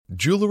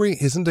Jewelry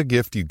isn't a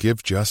gift you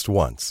give just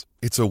once.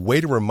 It's a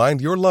way to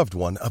remind your loved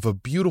one of a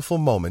beautiful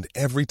moment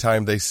every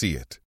time they see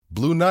it.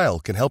 Blue Nile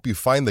can help you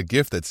find the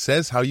gift that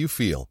says how you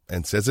feel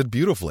and says it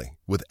beautifully,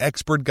 with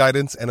expert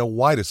guidance and a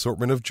wide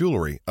assortment of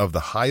jewelry of the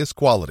highest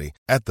quality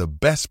at the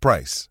best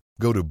price.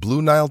 Go to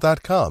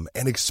BlueNile.com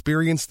and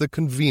experience the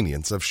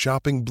convenience of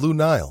shopping Blue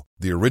Nile,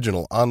 the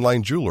original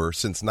online jeweler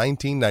since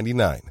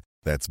 1999.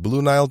 That's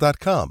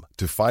BlueNile.com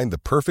to find the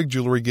perfect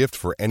jewelry gift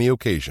for any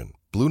occasion.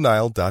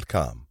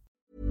 BlueNile.com.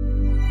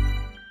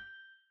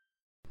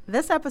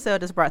 This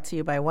episode is brought to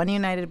you by One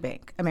United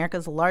Bank,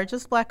 America's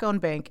largest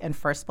Black-owned bank and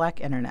first Black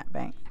internet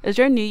bank. Is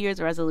your New Year's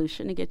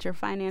resolution to get your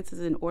finances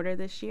in order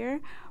this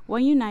year?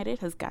 One United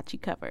has got you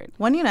covered.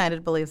 One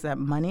United believes that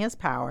money is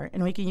power,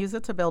 and we can use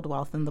it to build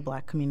wealth in the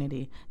Black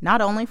community,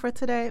 not only for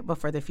today, but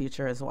for the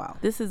future as well.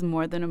 This is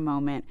more than a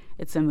moment,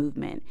 it's a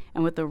movement.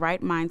 And with the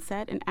right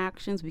mindset and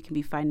actions, we can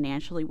be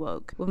financially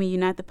woke. When we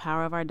unite the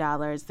power of our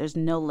dollars, there's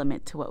no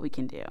limit to what we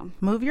can do.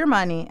 Move your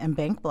money and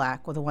bank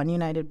Black with One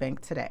United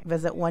Bank today.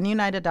 Visit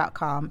oneunited.com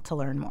to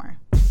learn more.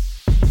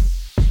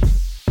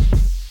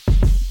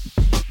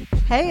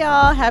 Hey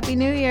y'all, Happy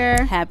New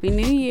Year. Happy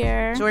New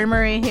Year. Joy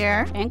Marie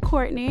here. And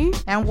Courtney.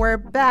 And we're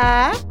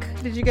back.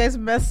 Did you guys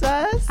miss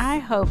us? I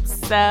hope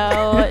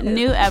so.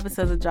 New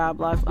episodes of Job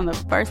Blogs on the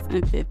 1st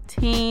and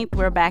 15th.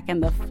 We're back in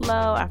the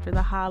flow after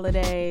the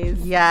holidays.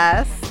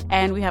 Yes.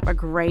 And we have a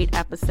great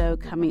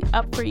episode coming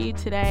up for you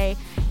today.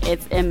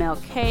 It's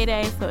MLK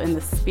Day, so in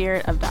the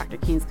spirit of Dr.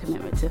 King's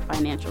commitment to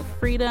financial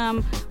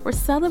freedom, we're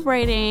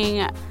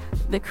celebrating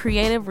the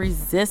creative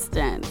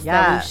resistance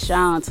that we've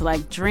shown to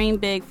dream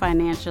big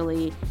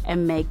financially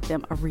and make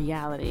them a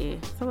reality.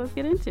 So let's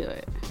get into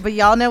it. But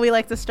y'all know we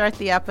like to start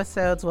the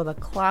episodes with a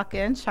clock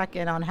in, check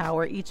in on how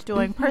we're each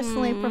doing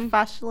personally,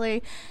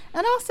 professionally,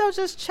 and also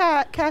just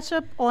catch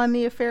up on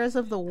the affairs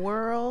of the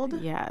world.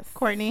 Yes.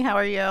 Courtney, how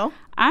are you?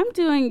 I'm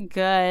doing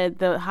good.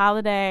 The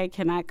holiday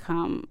cannot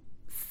come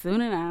soon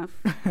enough.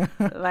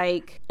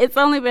 It's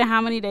only been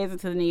how many days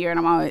into the new year, and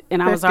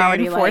I was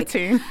already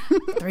 14.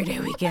 3-day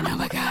weekend. Oh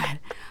my God.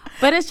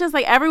 But it's just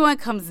everyone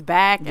comes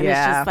back and it's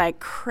just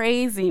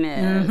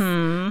craziness.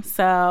 Mm-hmm.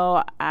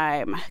 So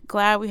I'm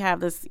glad we have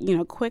this,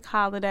 quick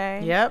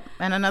holiday. Yep.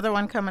 And another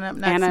one coming up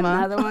next month. And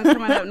another one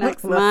coming up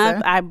next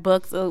month. I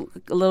booked a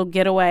little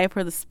getaway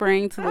for the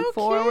spring to look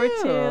forward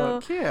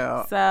to.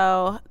 Cute.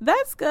 So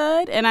that's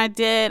good. And I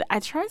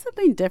tried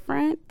something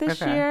different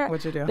this year.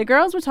 What'd you do? The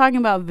girls were talking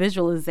about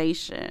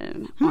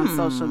visualization on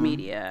social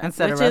media.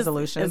 Instead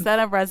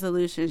of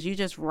resolutions, you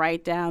just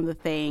write down the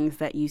things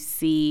that you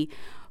see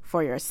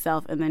for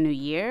yourself in the new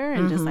year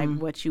and just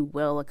what you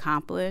will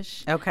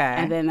accomplish. Okay.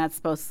 And then that's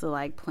supposed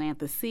to plant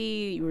the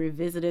seed. You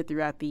revisit it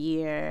throughout the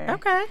year.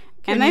 Okay.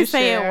 And they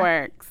say it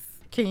works.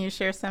 Can you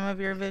share some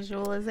of your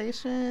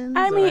visualizations?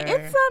 I mean,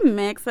 it's a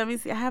mix. Let me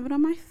see. I have it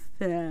on my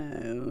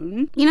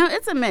phone.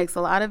 It's a mix.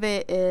 A lot of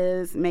it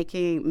is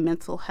making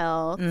mental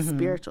health,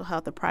 spiritual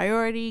health a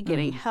priority,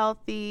 getting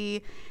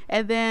healthy,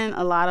 and then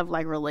a lot of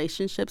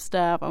relationship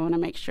stuff. I want to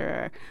make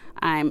sure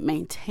I'm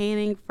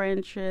maintaining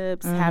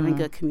friendships, having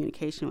good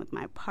communication with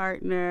my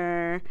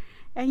partner,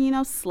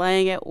 and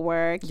slaying at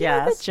work.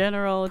 Yes, the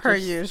general per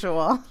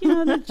usual.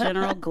 The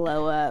general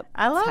glow up.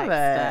 I love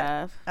it.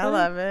 Stuff. I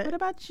love it. What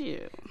about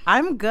you?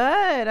 I'm good.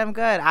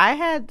 I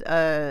had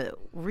a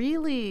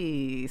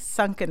really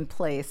sunken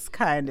place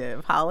kind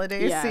of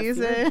holiday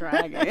season.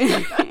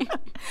 Dragging.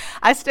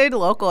 I stayed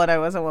local and I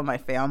wasn't with my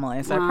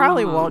family, so I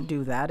probably won't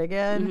do that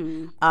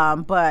again.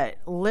 But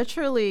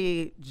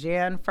literally,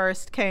 Jan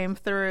 1st came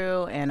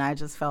through, and I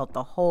just felt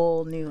the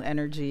whole new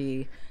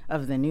energy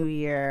of the new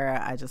year.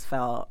 I just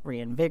felt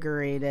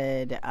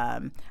reinvigorated.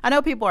 I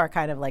know people are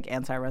kind of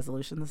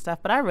anti-resolutions and stuff,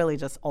 but I really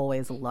just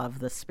always love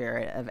the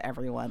spirit of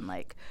everyone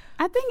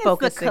I think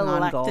it's the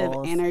collective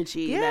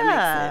energy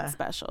that makes it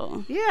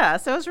special. Yeah,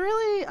 so it's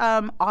really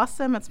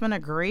awesome. It's been a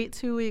great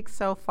 2 weeks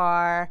so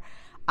far.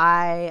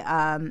 I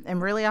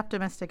am really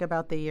optimistic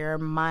about the year.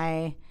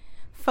 My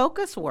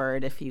focus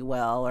word, if you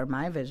will, or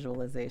my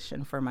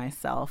visualization for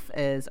myself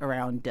is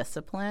around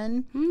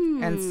discipline.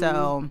 And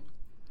so,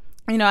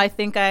 I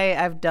think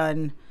I've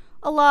done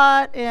a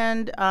lot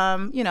and,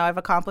 I've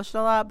accomplished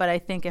a lot, but I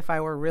think if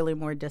I were really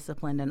more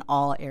disciplined in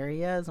all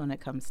areas when it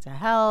comes to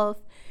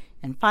health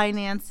and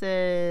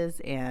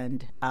finances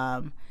and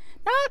not,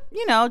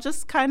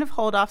 just kind of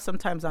hold off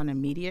sometimes on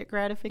immediate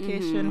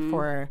gratification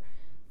for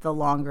the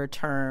longer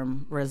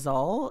term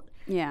result.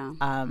 Yeah.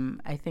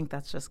 I think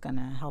that's just going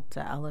to help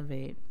to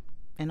elevate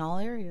in all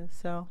areas.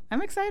 So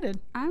I'm excited.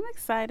 I'm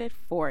excited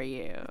for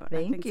you.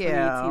 Thank you.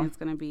 2018 is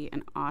going to be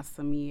an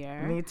awesome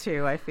year. Me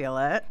too. I feel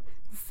it.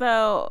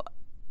 So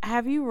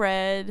have you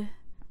read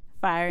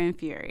Fire and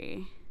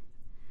Fury?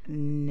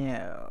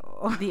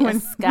 No. The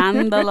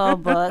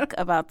Escándalo book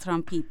about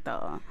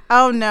Trumpito.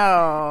 Oh,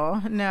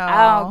 no.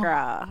 Oh,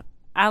 girl.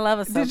 I love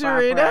a soap opera. Did you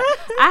read it?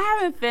 I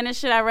haven't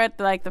finished it. I read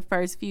the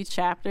first few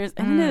chapters,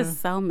 and it is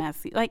so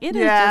messy. It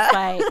is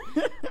just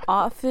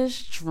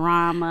office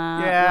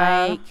drama.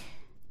 Yeah.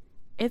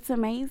 It's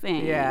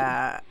amazing.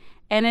 Yeah.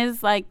 And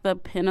it's like the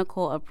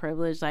pinnacle of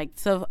privilege. Like,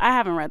 so I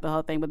haven't read the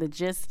whole thing, but the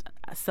gist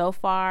so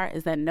far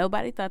is that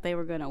nobody thought they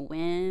were going to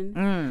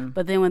win.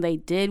 But then when they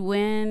did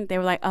win, they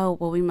were like, oh,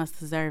 well, we must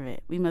deserve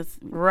it. We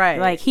must,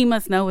 like, he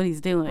must know what he's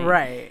doing.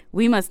 Right.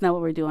 We must know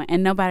what we're doing.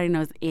 And nobody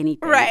knows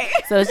anything. Right.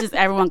 So it's just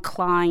everyone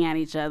clawing at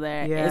each other.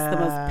 Yeah. It's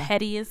the most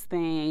pettiest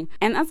thing.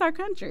 And that's our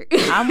country.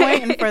 I'm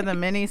waiting for the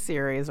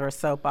miniseries or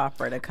soap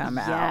opera to come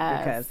out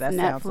because that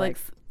sounds like...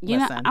 You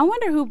know, I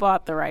wonder who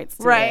bought the rights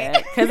to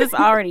it, because it's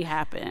already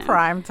happened.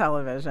 Prime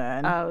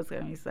Television. Oh, it's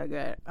going to be so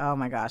good. Oh,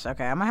 my gosh.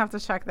 Okay, I'm going to have to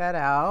check that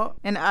out.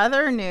 In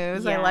other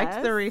news, I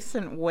liked the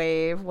recent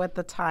wave with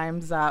the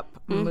Time's Up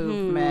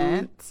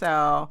movement.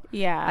 So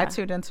I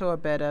tuned into a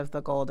bit of the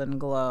Golden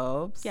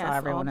Globes. Yes, saw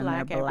everyone in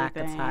their black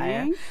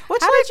attire.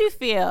 How did you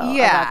feel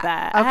about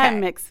that? Okay. I had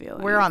mixed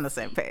feelings. We're on the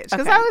same page.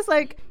 Because I was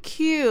like,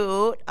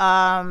 cute.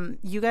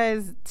 You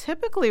guys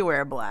typically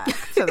wear black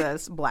to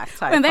this black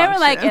tie When they function.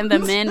 were like, and the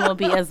men will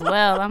be as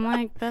well. I'm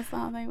like, that's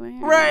all they wear.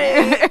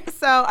 Right.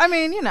 So, I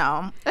mean, you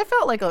know, it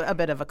felt like a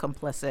bit of a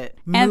complicit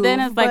move. And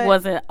then it's like,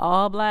 was it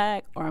all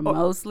black or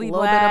mostly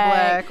black? A little bit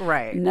of black,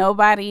 right.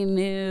 Nobody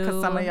knew.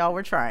 Because some of y'all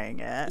were trying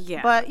it.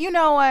 Yeah. But you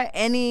know what?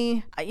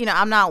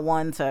 I'm not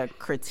one to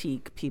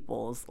critique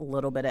people's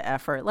little bit of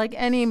effort. Like,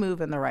 any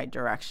move in the right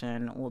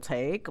direction will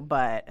take.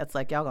 But it's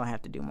like, y'all gonna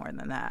have to do more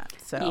than that.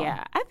 So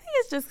yeah, I think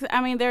it's just,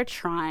 I mean, they're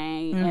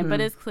trying, but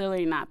it's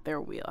clearly not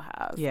their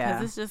wheelhouse. Yeah.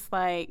 Because it's just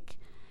like,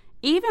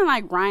 even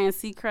like Ryan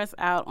Seacrest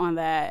out on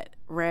that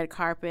red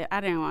carpet.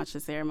 I didn't watch the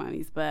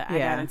ceremonies, but I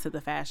got into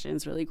the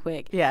fashions really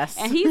quick. Yes.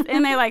 And he's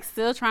in there like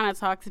still trying to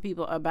talk to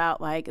people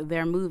about like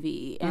their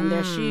movie and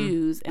their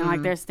shoes, and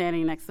like they're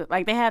standing next to,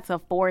 like they had to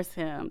force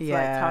him to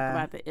like talk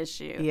about the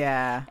issue.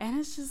 Yeah. And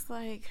it's just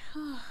like,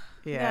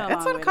 yeah,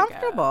 it's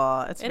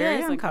uncomfortable. It's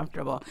very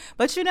uncomfortable.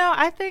 But, you know,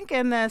 I think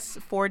in this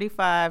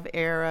 45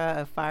 era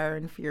of Fire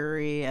and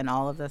Fury and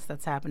all of this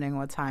that's happening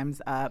with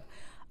Time's Up,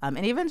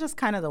 and even just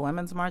kind of the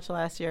Women's March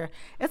last year,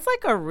 it's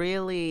like a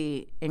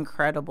really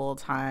incredible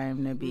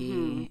time to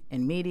be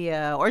in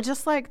media, or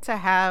just like to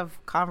have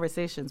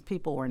conversations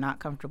people were not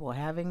comfortable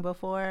having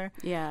before.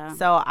 Yeah.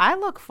 So I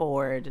look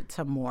forward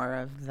to more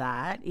of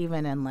that,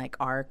 even in like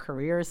our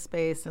career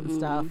space and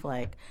stuff.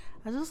 Like,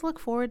 I just look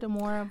forward to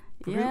more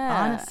brute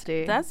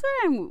honesty. That's what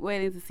I'm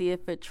waiting to see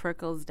if it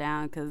trickles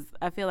down, because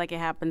I feel like it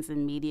happens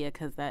in media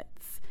because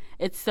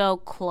it's so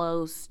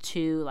close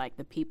to like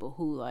the people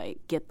who like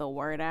get the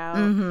word out,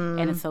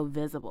 and it's so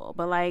visible.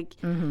 But like,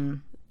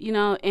 you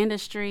know,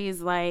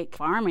 industries like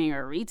farming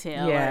or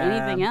retail or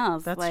anything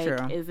else, that's like,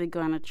 true. Is it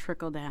going to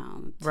trickle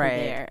down to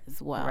there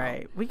as well?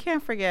 Right. We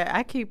can't forget,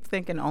 I keep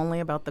thinking only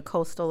about the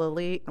coastal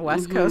elite,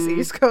 West Coast,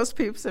 East Coast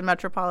peeps in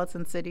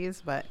metropolitan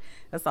cities, but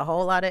there's a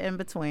whole lot of in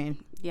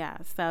between. Yeah,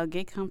 so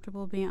get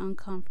comfortable being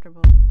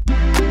uncomfortable.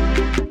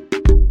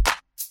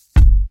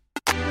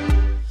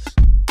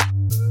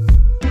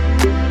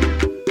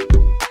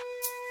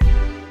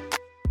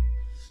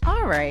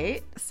 All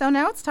right, so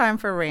now it's time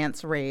for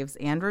rants, raves,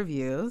 and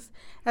reviews.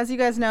 As you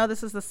guys know,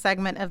 this is the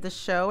segment of the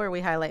show where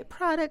we highlight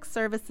products,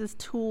 services,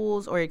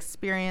 tools, or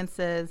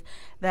experiences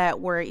that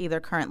we're either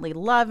currently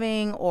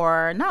loving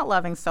or not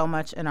loving so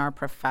much in our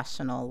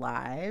professional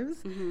lives.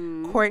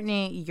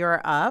 Courtney,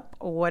 you're up.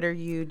 What are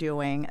you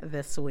doing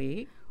this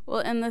week? Well,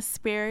 in the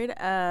spirit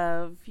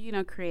of, you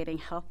know, creating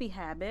healthy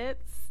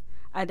habits,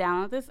 I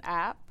downloaded this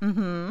app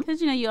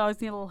because, you know, you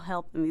always need a little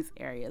help in these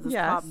areas. It's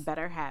called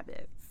Better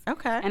Habits.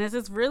 Okay. And it's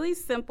this really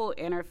simple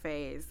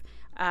interface.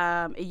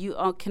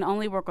 You can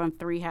only work on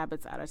 3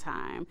 habits at a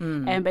time.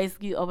 And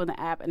basically you open the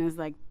app and it's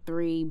like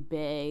 3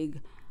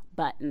 big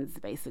buttons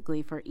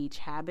basically for each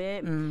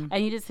habit. And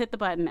you just hit the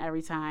button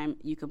every time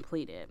you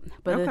complete it.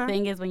 But the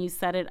thing is, when you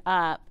set it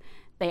up,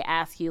 they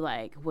ask you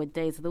like, what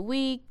days of the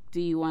week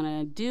do you want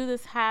to do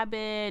this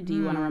habit? Do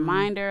you want a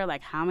reminder?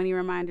 Like, how many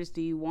reminders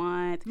do you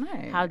want?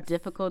 Nice. How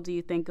difficult do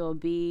you think it'll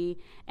be?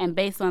 And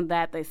based on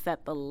that, they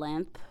set the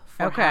length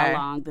for how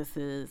long this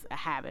is a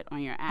habit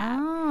on your app.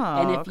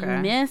 And if you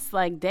miss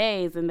like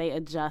days, then they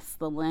adjust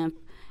the length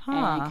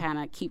and kind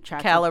of keep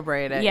track.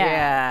 Calibrate it.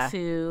 Yeah.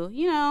 To,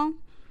 you know,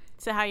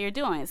 to how you're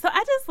doing. So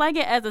I just like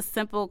it as a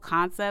simple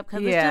concept,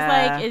 because it's just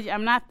like,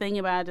 I'm not thinking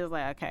about it, just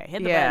like, okay,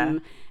 hit the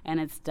button and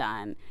it's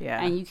done.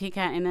 Yeah. And you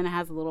can and then it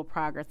has a little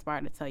progress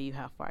bar to tell you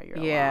how far you're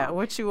along.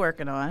 What you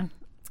working on?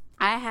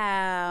 I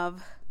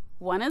have,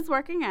 one is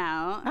working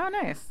out. Oh,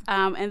 nice.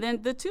 And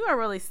then the 2 are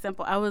really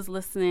simple. I was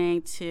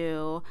listening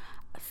to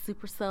a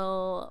Super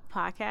Soul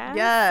podcast.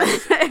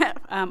 Yes.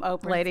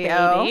 Oprah's Lady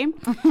baby.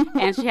 O.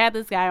 And she had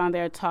this guy on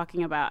there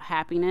talking about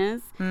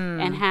happiness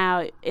and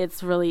how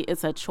it's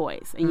a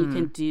choice, and you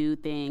can do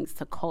things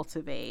to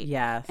cultivate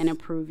and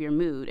improve your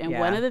mood. And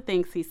one of the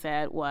things he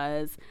said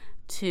was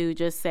to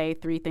just say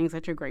 3 things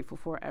that you're grateful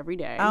for every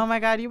day. Oh my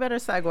God, you better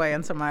segue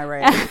into my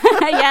rave.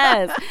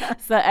 Yes.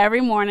 So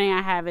every morning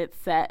I have it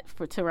set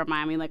to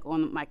remind me, like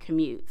on my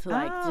commute, to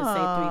like just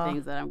say 3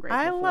 things that I'm grateful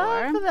for.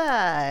 I love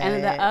that.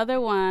 And the other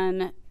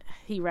one,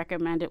 he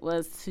recommended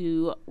was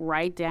to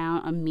write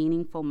down a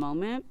meaningful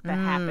moment that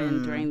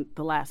happened during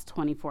the last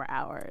 24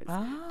 hours.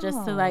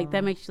 Just to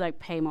that makes you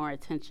pay more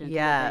attention to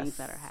the things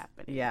that are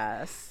happening.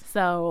 Yes.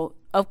 So,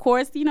 of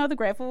course, the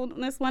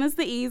gratefulness one is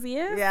the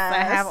easiest. Yes. I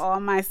have all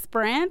my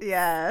sprints.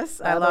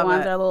 Yes. I love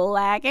ones are a little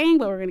lagging,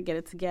 but we're going to get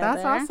it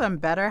together. That's awesome.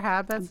 Better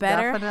Habits.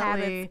 Better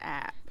Definitely Habits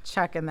app.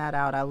 Checking that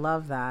out. I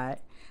love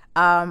that.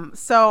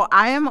 So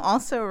I am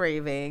also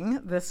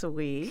raving this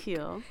week.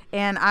 Cute.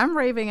 And I'm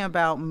raving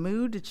about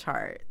mood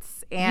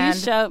charts. And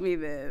you showed me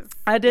this.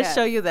 I did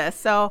show you this.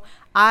 So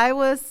I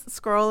was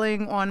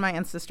scrolling on my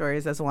Insta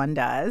stories as one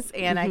does,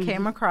 and I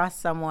came across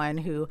someone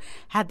who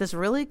had this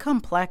really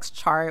complex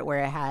chart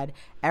where it had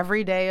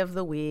every day of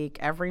the week,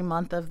 every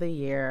month of the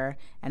year,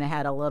 and it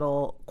had a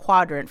little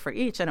quadrant for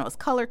each, and it was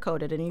color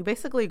coded. And you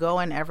basically go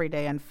in every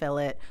day and fill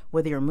it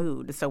with your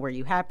mood. So were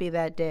you happy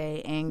that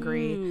day,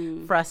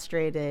 angry,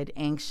 frustrated,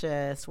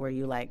 anxious? Were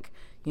you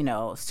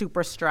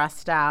super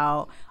stressed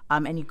out?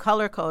 And you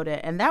color code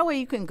it. And that way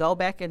you can go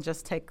back and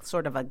just take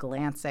sort of a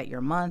glance at your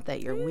month, at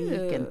your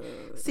week, and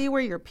see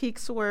where your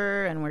peaks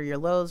were and where your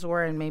lows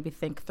were, and maybe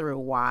think through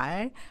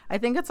why. I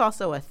think it's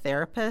also a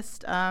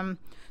therapist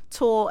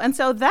tool. And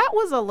so that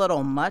was a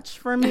little much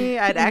for me.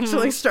 I'd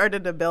actually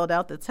started to build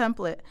out the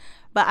template.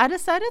 But I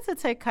decided to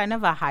take kind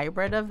of a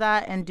hybrid of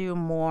that and do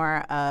more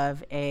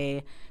of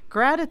a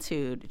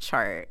gratitude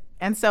chart.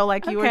 And so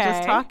you were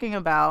just talking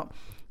about,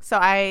 so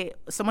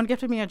someone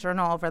gifted me a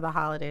journal over the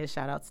holidays,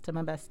 shout outs to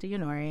my bestie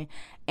Yunori,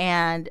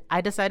 and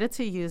I decided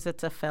to use it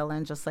to fill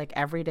in just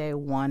every day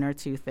 1 or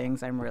 2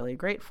 things I'm really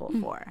grateful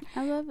for.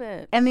 I love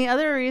it. And the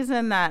other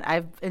reason that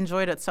I've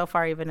enjoyed it so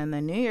far, even in the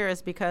new year,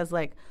 is because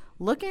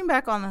looking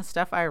back on the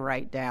stuff I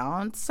write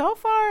down, so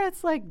far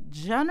it's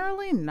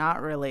generally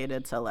not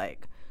related to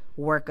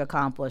work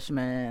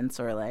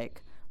accomplishments or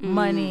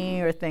money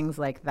or things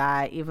like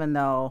that, even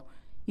though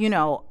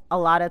a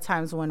lot of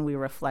times when we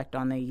reflect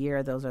on the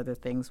year, those are the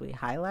things we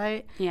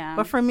highlight. Yeah.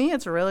 But for me,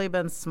 it's really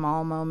been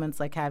small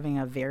moments like having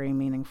a very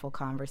meaningful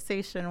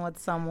conversation with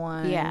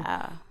someone.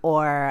 Yeah.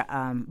 Or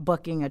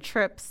booking a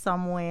trip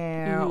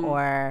somewhere,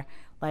 or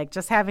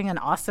just having an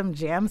awesome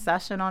jam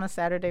session on a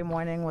Saturday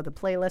morning with a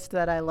playlist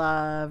that I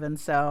love. And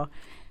so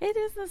it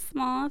is the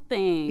small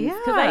things. Yeah.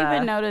 Because I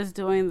even noticed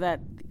doing that,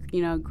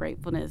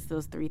 gratefulness,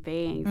 those 3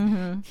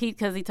 things.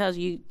 Because he tells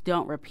you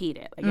don't repeat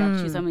it. You have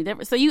to choose something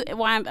different. So you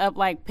wind up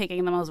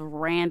picking the most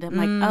random,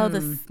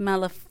 the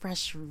smell of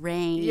fresh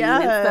rain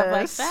and stuff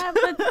like that.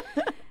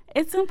 But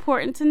it's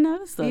important to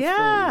notice those things.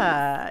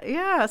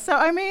 Yeah. So,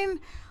 I mean,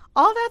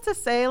 all that to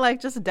say,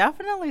 just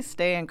definitely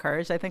stay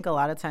encouraged. I think a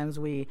lot of times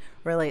we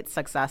relate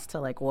success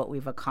to what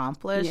we've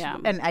accomplished. Yeah.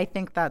 And I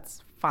think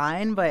that's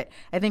fine, but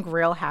I think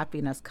real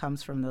happiness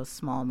comes from those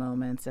small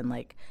moments. And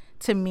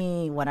to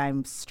me, what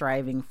I'm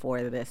striving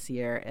for this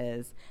year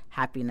is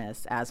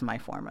happiness as my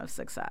form of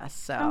success.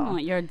 So come on,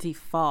 your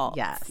default.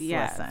 Yes.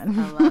 Listen.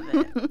 I love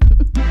it.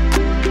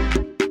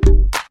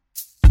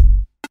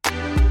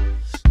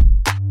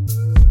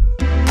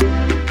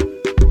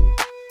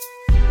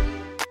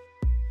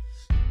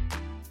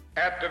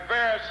 At the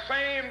very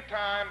same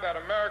time that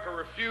America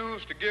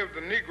refused to give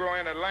the Negro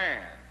any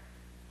land,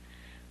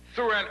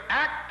 through an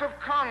act of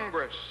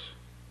Congress,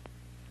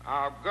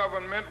 our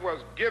government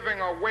was giving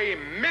away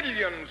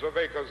millions of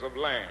acres of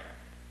land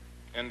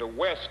in the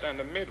West and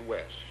the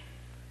Midwest,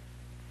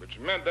 which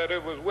meant that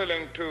it was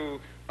willing to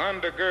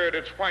undergird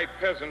its white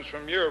peasants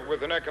from Europe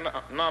with an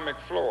economic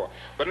floor.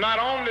 But not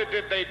only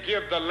did they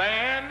give the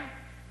land,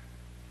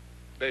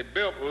 they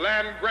built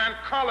land-grant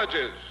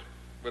colleges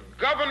with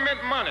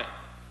government money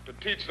to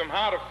teach them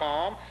how to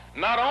farm.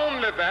 Not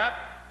only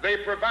that, they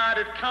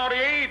provided county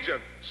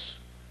agents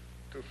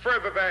to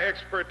further their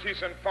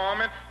expertise in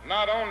farming.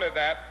 Not only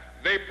that,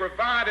 they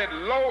provided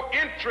low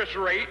interest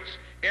rates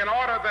in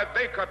order that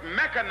they could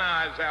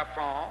mechanize their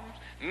farms.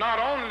 Not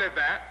only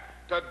that,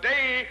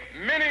 today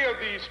many of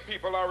these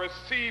people are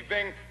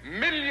receiving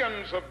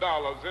millions of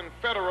dollars in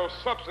federal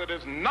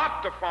subsidies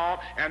not to farm,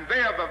 and they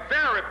are the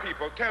very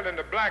people telling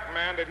the black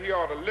man that he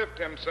ought to lift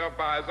himself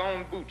by his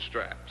own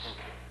bootstraps.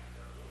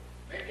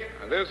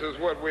 And this is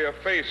what we are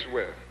faced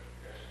with,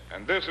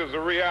 and this is the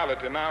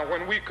reality. Now,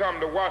 when we come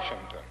to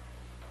Washington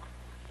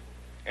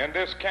in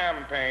this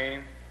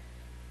campaign,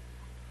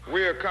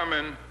 we are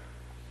coming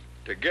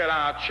to get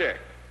our check.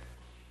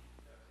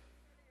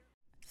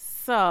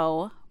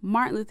 So,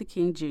 Martin Luther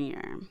King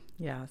Jr.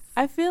 Yes.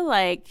 I feel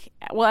like,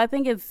 I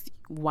think it's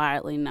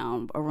widely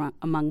known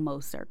among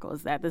most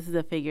circles that this is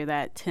a figure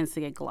that tends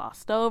to get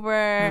glossed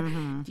over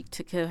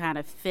to kind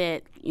of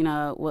fit,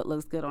 what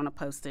looks good on a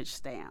postage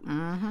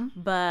stamp.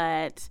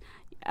 But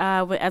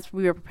as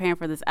we were preparing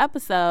for this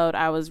episode,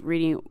 I was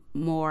reading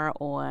more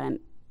on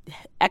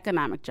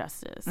economic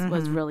justice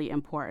was really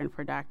important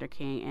for Dr.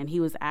 King, and he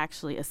was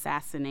actually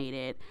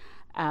assassinated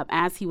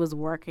as he was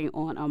working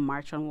on a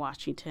march on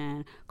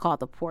Washington called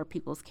the Poor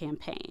People's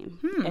Campaign.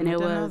 And it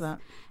was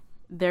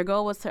their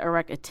goal was to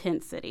erect a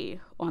tent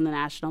city on the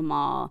National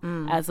Mall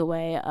as a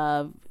way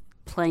of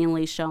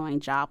plainly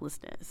showing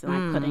joblessness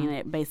and putting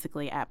it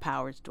basically at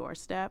power's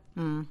doorstep.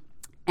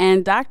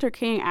 And Dr.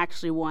 King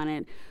actually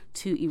wanted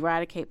to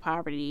eradicate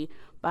poverty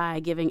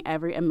by giving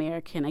every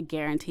American a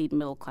guaranteed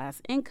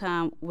middle-class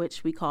income,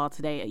 which we call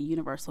today a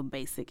universal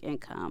basic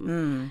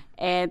income.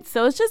 And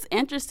so it's just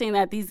interesting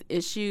that these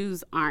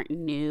issues aren't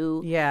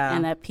new,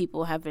 and that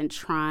people have been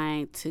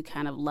trying to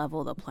kind of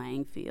level the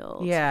playing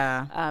field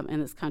in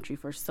this country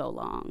for so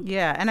long.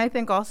 Yeah, and I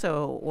think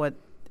also what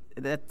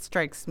that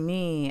strikes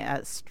me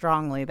as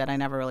strongly that I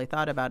never really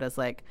thought about is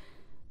like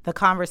the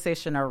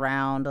conversation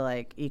around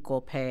like equal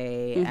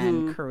pay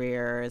and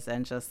careers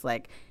and just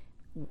like,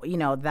 you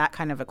know, that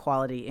kind of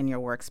equality in your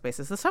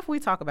workspaces. The stuff we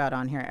talk about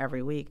on here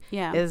every week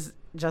is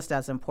just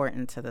as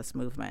important to this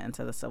movement and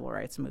to the civil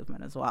rights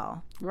movement as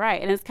well.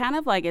 Right. And it's kind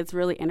of like it's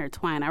really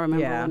intertwined. I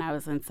remember when I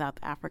was in South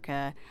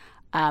Africa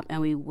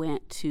and we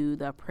went to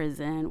the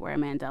prison where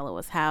Mandela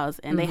was housed,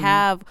 and they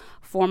have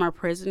former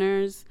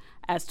prisoners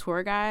as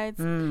tour guides.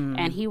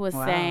 And he was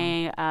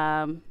saying,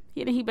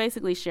 he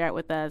basically shared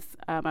with us,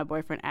 my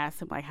boyfriend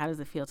asked him, like, how does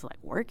it feel to,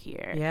 like, work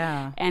here?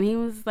 Yeah. And he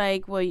was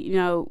like, well, you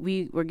know,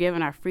 we were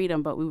given our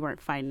freedom, but we weren't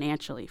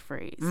financially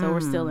free. So we're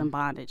still in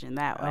bondage in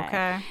that way.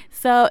 Okay.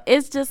 So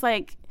it's just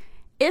like,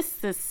 it's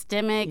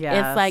systemic. Yes.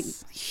 It's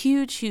like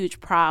huge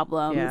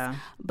problems. Yeah.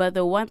 But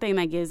the one thing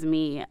that gives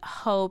me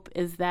hope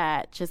is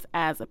that just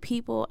as a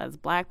people, as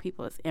Black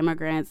people, as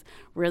immigrants,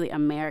 really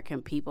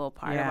American people,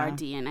 part of our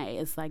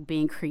DNA is like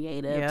being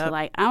creative to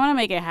like, I want to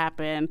make it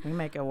happen. We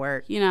make it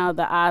work. You know,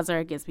 the odds are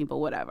against me, but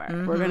whatever.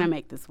 We're going to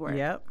make this work.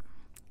 Yep.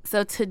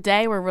 So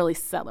today we're really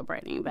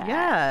celebrating that.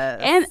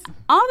 Yes. And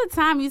all the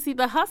time you see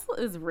the hustle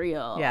is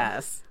real.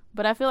 Yes.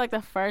 But I feel like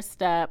the first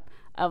step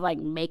of like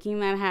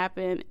making that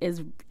happen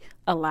is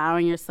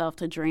allowing yourself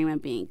to dream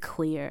and being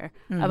clear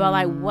about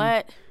like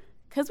what,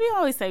 because we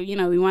always say, you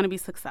know, we want to be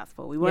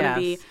successful. We want to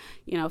be,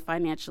 you know,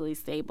 financially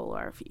stable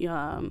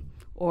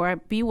or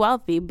be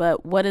wealthy.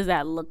 But what does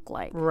that look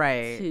like?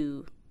 Right.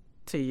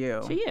 To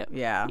you.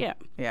 Yeah.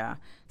 Yeah.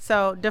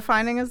 So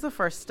defining is the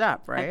first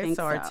step, right? I think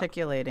so.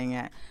 Articulating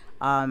it.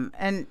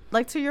 And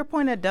like to your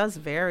point, it does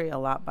vary a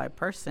lot by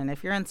person.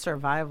 If you're in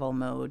survival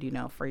mode, you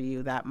know, for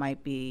you, that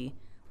might be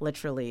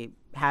literally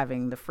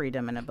having the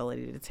freedom and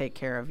ability to take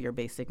care of your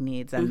basic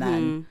needs and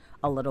then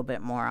a little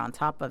bit more on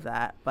top of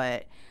that.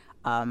 But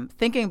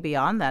thinking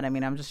beyond that, I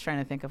mean, I'm just trying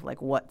to think of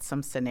like what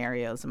some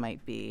scenarios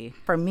might be.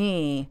 For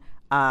me,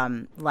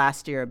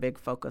 last year, a big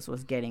focus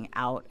was getting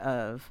out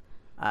of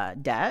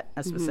debt,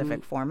 a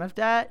specific form of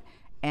debt,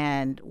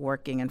 and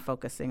working and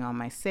focusing on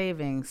my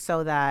savings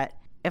so that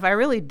if I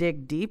really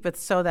dig deep,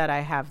 it's so that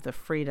I have the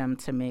freedom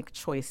to make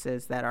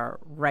choices that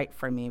are right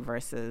for me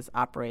versus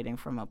operating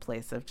from a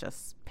place of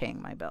just paying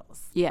my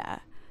bills. Yeah.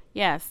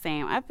 Yeah,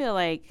 same. I feel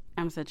like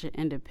I'm such an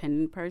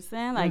independent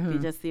person.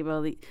 Like, just the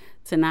ability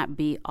to not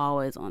be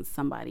always on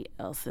somebody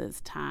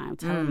else's time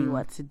telling me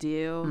what to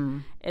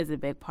do is a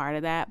big part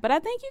of that. But I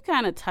think you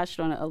kind of touched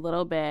on it a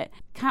little bit,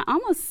 kind of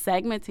almost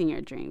segmenting your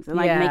dreams and,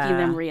 like, making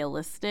them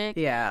realistic.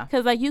 Yeah.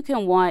 Because, like, you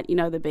can want, you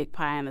know, the big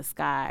pie in the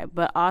sky,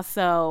 but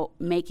also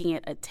making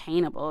it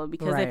attainable.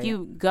 Because if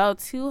you go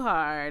too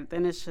hard,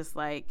 then it's just,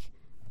 like,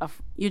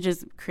 you're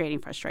just creating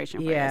frustration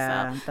for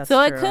yourself. That's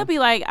so true. It could be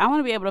like, I want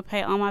to be able to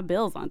pay all my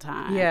bills on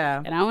time.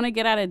 Yeah. And I want to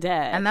get out of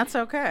debt. And that's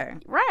okay.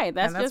 Right.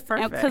 That's and just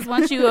perfect. Because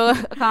once you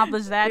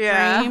accomplish that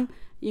dream,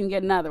 you can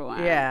get another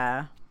one.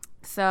 Yeah.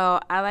 So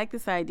I like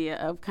this idea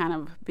of kind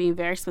of being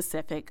very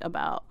specific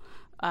about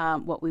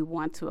what we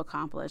want to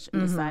accomplish and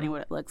deciding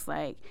what it looks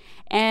like.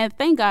 And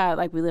thank God,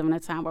 like, we live in a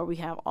time where we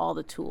have all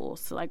the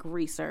tools to, like,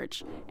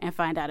 research and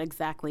find out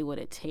exactly what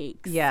it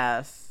takes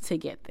to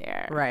get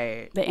there.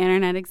 Right. The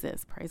internet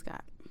exists, praise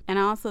God. And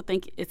I also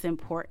think it's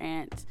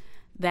important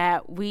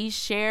that we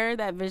share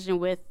that vision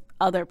with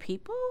other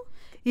people.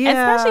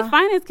 Yeah. Especially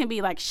finance can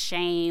be, like,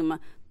 shame,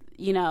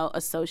 you know,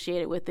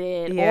 associated with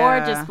it,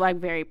 or just like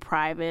very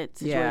private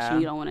situation.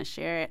 You don't want to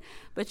share it,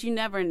 but you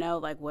never know,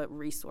 like, what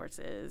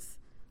resources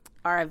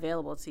are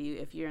available to you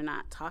if you're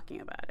not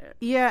talking about it.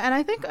 Yeah, and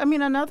I think, I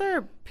mean,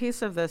 another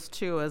piece of this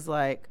too is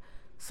like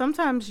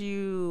sometimes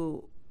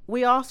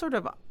we all sort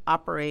of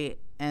operate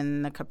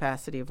in the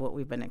capacity of what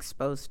we've been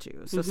exposed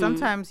to. So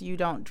sometimes you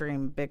don't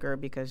dream bigger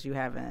because you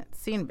haven't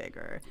seen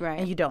bigger. Right.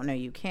 And you don't know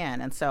you can.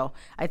 And so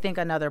I think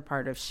another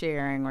part of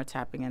sharing or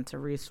tapping into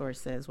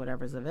resources,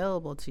 whatever's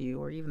available to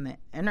you, or even the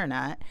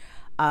internet,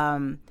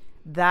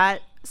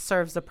 that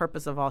serves the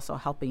purpose of also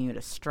helping you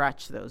to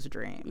stretch those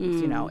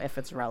dreams, you know, if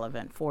it's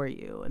relevant for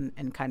you,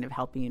 and kind of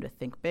helping you to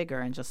think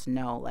bigger and just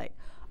know, like,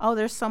 oh,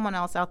 there's someone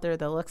else out there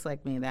that looks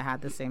like me that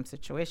had the same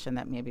situation,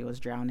 that maybe was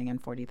drowning in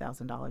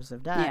 $40,000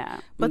 of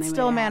debt, but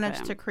still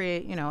managed to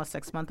create, you know, a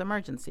 6-month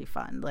emergency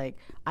fund. Like,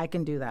 I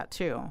can do that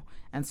too.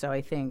 And so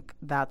I think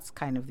that's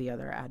kind of the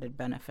other added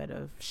benefit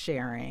of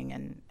sharing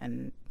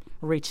and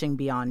reaching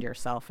beyond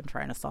yourself and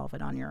trying to solve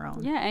it on your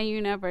own. Yeah, and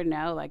you never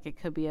know, like,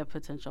 it could be a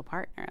potential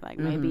partner. Like,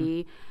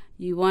 maybe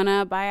you want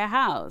to buy a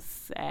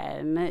house,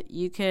 and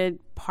you could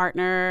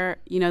partner,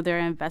 there are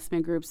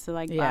investment groups to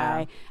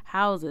buy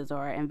houses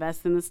or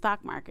invest in the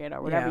stock market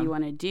or whatever you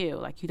want to do.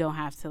 Like, you don't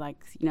have to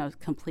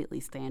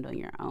completely stand on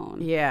your own.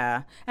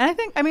 Yeah. And I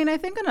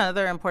think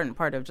another important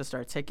part of just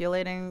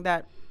articulating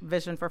that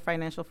vision for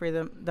financial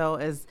freedom, though,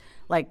 is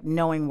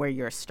knowing where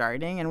you're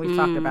starting. And we've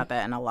talked about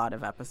that in a lot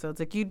of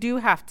episodes. You do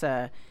have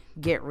to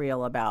get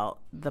real about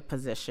the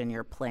position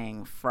you're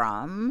playing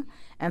from.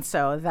 And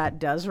so that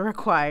does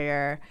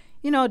require,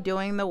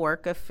 doing the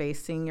work of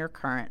facing your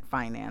current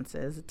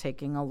finances,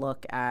 taking a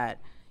look at,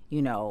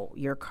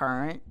 your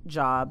current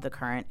job, the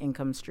current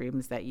income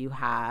streams that you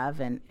have,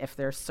 and if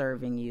they're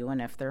serving you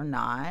and if they're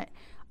not.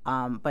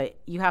 But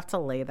you have to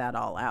lay that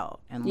all out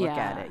and look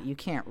at it. You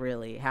can't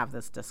really have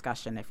this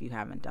discussion if you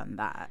haven't done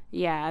that.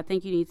 Yeah, I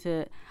think you need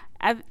to.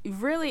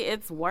 Really,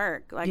 it's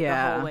work the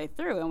whole way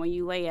through. And when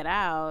you lay it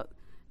out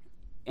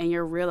and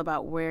you're real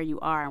about where you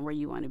are and where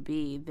you want to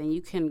be, then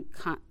you can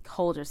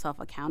hold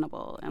yourself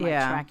accountable and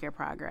track your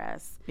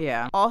progress.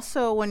 Yeah.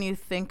 Also, when you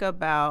think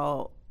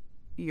about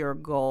your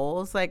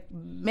goals,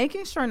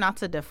 making sure not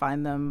to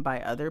define them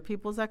by other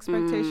people's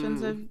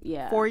expectations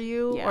for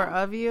you or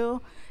of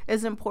you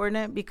is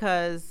important,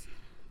 because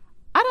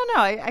I don't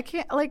know, I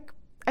can't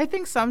I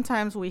think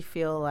sometimes we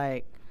feel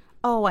like,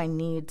 oh, I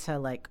need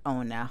to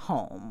own a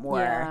home,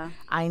 or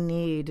I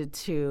need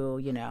to,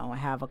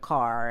 have a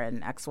car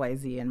and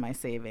XYZ in my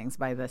savings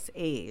by this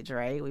age,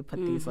 right? We put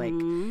these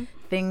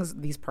things,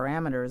 these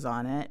parameters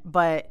on it.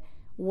 But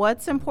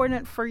what's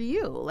important for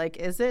you?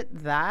 Is it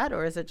that,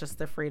 or is it just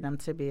the freedom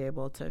to be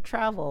able to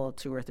travel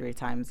 2 or 3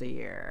 times a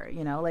year?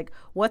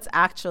 What's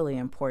actually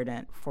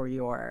important for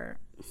your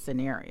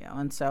scenario?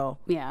 And so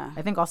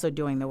I think also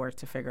doing the work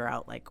to figure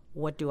out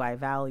what do I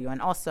value,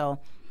 and also,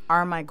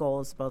 are my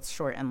goals, both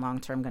short and long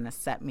term, going to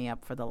set me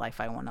up for the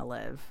life I want to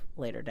live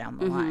later down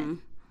the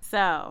line?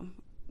 So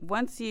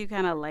once you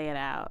kind of lay it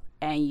out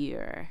and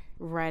you're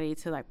ready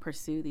to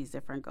pursue these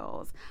different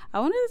goals, I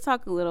wanted to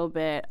talk a little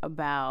bit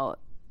about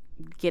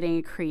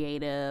getting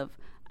creative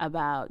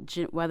about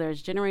whether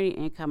it's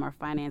generating income or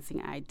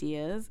financing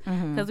ideas,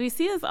 because we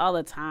see this all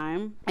the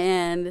time.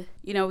 And,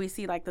 we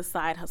see the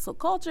side hustle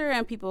culture,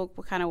 and people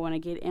kind of want to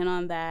get in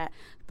on that.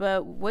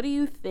 But what do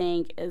you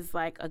think is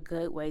a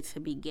good way to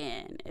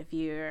begin if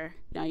you're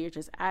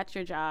just at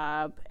your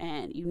job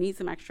and you need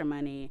some extra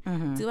money?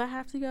 Do I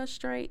have to go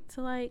straight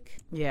to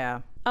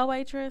a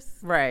waitress?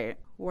 Right.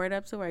 Word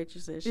up to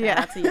waitresses. Shout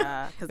out to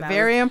y'all.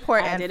 Very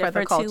important I did for it the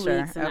for culture.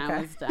 2 weeks and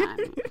I was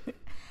done.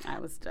 I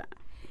was done.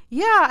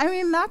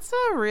 Yeah, that's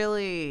a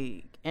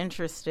really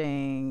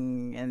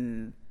interesting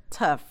and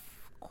tough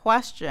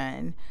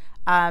question.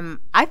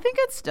 I think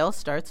it still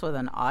starts with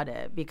an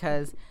audit,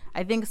 because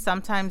I think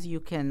sometimes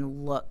you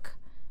can look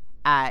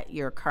at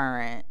your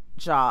current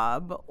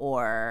job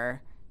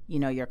or,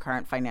 your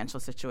current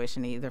financial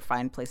situation, either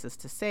find places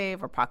to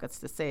save or pockets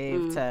to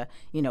save to,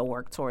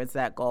 work towards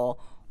that goal,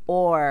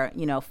 or,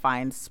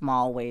 find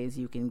small ways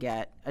you can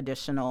get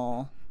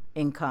additional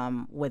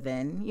income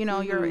within,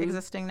 your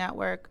existing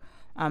network.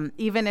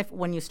 Even if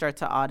when you start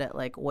to audit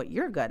what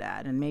you're good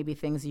at, and maybe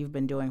things you've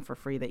been doing for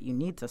free that you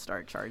need to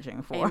start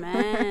charging for.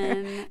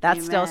 Amen.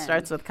 That still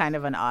starts with kind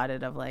of an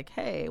audit of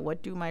hey,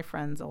 what do my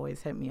friends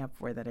always hit me up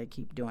for that I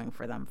keep doing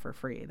for them for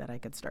free that I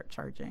could start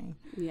charging?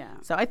 Yeah.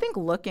 So I think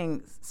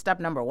step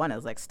number one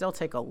is still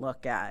take a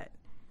look at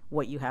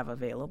what you have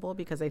available,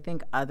 because I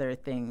think other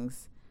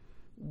things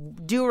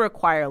do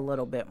require a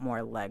little bit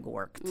more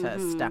legwork to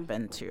step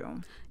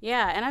into.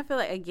 Yeah, and I feel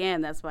again,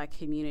 that's why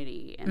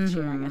community and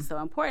sharing is so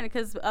important,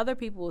 because other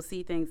people will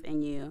see things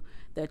in you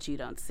that you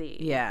don't see.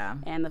 Yeah.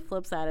 And the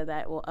flip side of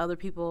that, other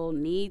people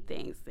need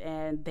things,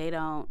 and they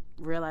don't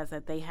realize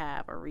that they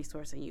have a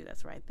resource in you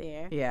that's right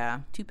there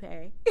to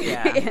pay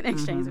in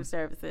exchange of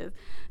services.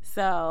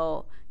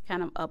 So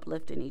kind of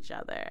uplifting each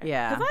other.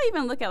 Yeah. Because I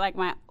even look at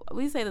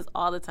we say this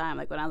all the time,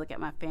 when I look at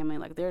my family,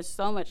 there's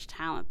so much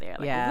talent there.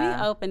 If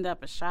we opened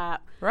up a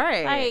shop,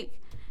 right?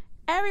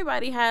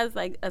 Everybody has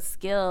a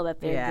skill that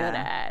they're good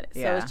at.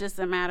 So it's just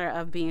a matter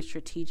of being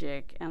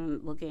strategic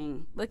and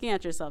looking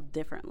at yourself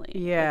differently.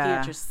 Looking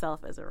at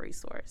yourself as a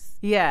resource.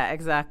 Yeah,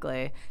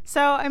 exactly.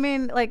 So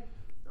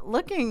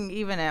looking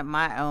even at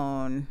my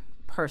own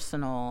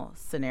personal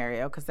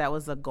scenario, because that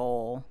was a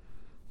goal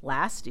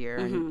last year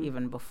and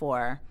even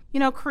before,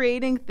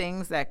 creating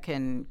things that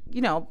can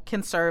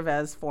serve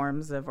as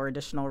forms of or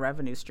additional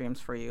revenue streams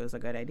for you is a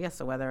good idea.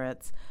 So whether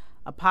it's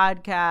a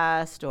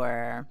podcast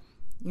or,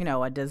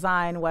 a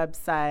design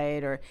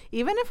website, or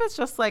even if it's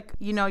just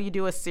you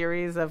do a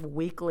series of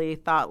weekly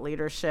thought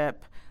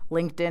leadership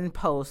LinkedIn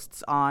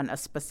posts on a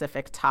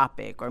specific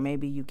topic, or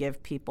maybe you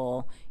give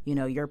people,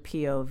 your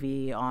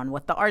POV on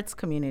what the arts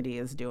community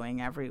is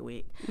doing every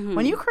week.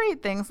 When you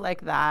create things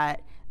like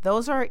that,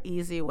 those are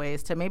easy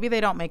ways to, maybe they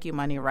don't make you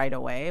money right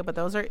away, but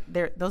those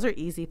are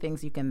easy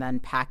things you can then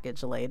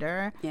package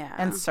later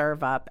and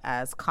serve up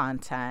as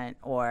content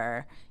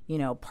or,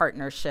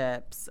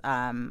 partnerships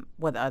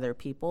with other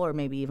people, or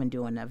maybe even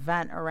do an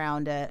event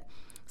around it.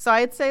 So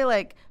I'd say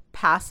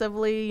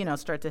passively,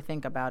 start to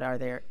think about,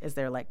 is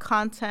there like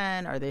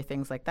content? Are there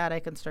things like that I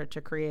can start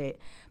to create?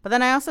 But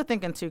then I also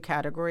think in two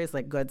categories,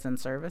 like goods and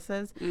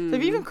services. So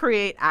if you can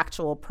create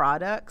actual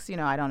products,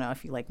 I don't know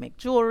if you like make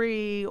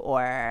jewelry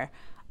or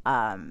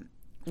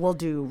we'll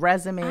do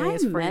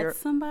resumes. I met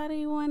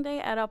somebody one day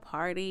at a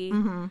party.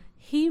 Mm-hmm.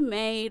 He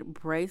made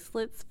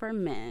bracelets for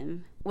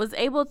men, was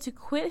able to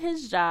quit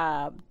his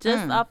job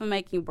just off of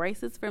making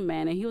bracelets for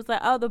men. And he was like,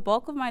 oh, the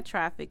bulk of my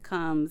traffic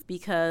comes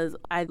because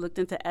I looked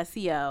into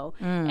SEO.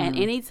 And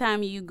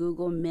anytime you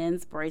Google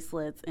men's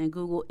bracelets and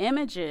Google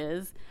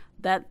images,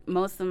 that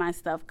most of my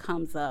stuff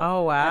comes up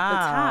at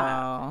the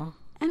top.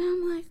 And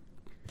I'm like,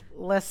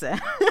 listen,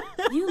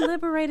 you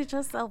liberated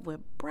yourself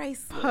with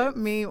bracelets. Put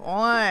me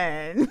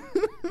on.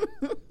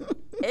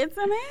 It's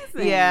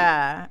amazing.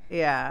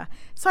 Yeah.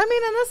 So, I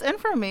mean, in this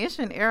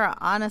information era,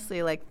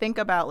 honestly, like, think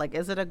about, like,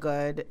 is it a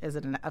good, is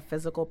it a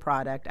physical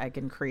product I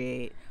can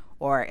create,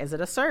 or is it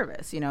a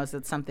service? Is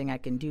it something I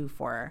can do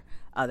for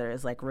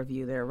others, like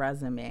review their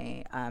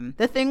resume?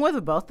 The thing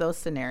with both those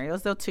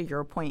scenarios, though, to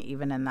your point,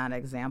 even in that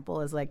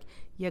example, is like,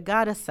 you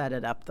got to set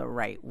it up the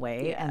right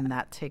way, and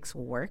that takes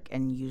work,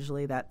 and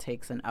usually that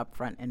takes an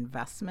upfront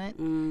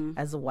investment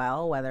as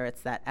well, whether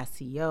it's that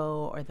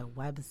SEO or the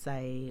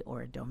website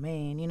or a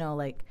domain,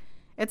 like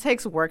it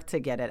takes work to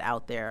get it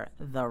out there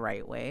the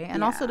right way,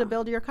 and also to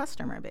build your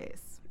customer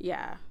base.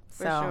 Yeah,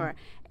 for sure.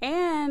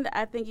 And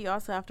I think you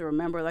also have to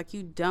remember, like,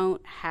 you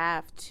don't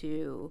have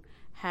to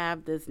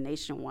have this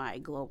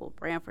nationwide global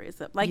brand for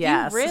yourself. Like,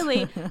 you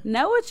really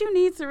know what you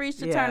need to reach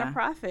to turn a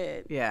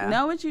profit. Yeah.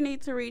 Know what you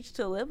need to reach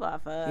to live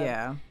off of.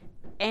 Yeah.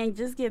 And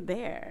just get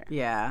there.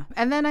 Yeah.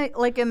 And then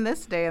in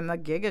this day, in the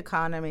gig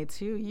economy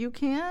too, you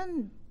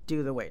can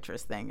do the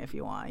waitress thing if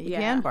you want. You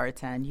can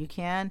bartend. You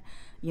can,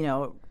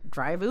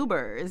 drive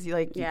Ubers. You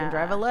can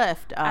drive a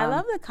Lyft. I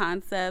love the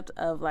concept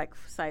of like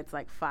sites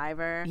like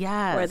Fiverr.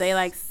 Yes. Where they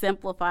like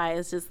simplify.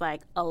 It's just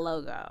like a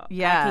logo.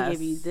 Yeah. I can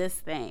give you this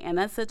thing. And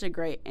that's such a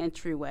great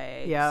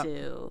entryway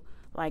to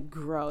like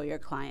grow your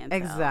clientele.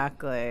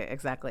 Exactly.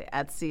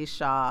 Etsy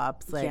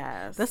shops.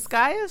 The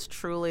sky is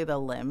truly the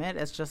limit.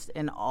 It's just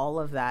in all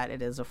of that,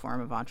 it is a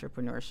form of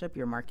entrepreneurship.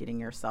 You're marketing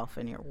yourself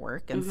and your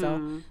work. And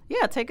so,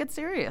 take it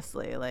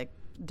seriously. Like,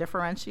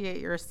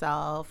 differentiate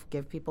yourself,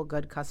 give people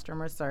good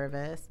customer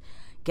service,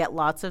 get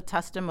lots of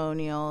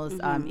testimonials,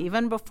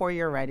 even before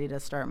you're ready to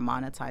start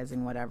monetizing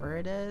whatever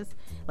it is.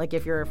 Like,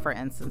 if you're, for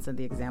instance, in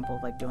the example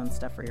of like doing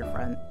stuff for your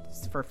friends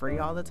for free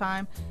all the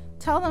time,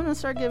 tell them to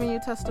start giving you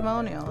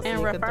testimonials and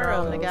so you referrals. Can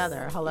throw them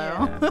together.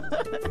 Hello? Yeah.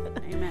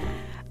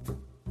 Amen.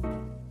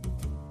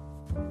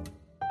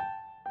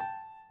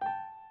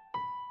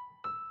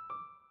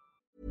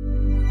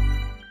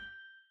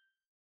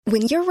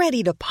 When you're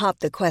ready to pop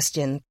the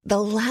question, the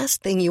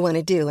last thing you want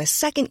to do is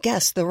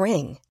second-guess the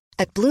ring.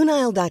 At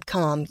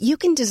BlueNile.com, you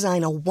can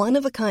design a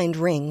one-of-a-kind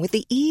ring with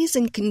the ease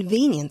and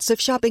convenience of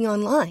shopping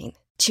online.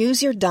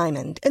 Choose your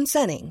diamond and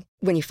setting.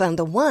 When you find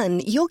the one,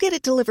 you'll get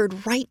it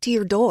delivered right to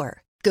your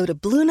door. Go to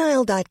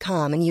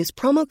BlueNile.com and use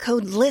promo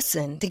code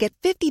LISTEN to get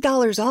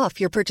 $50 off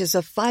your purchase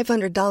of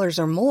 $500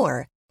 or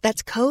more.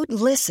 That's code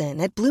LISTEN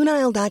at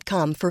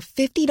BlueNile.com for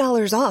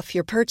 $50 off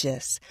your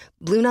purchase.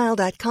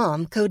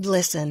 BlueNile.com, code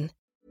LISTEN.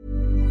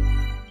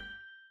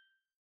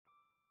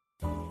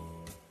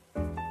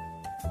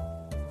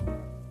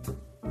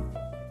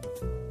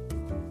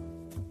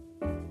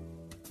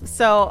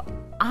 So,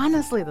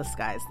 honestly, the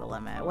sky's the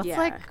limit.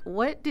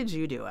 What did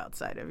you do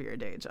outside of your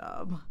day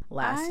job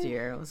last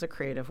year? It was a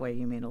creative way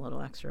you made a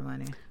little extra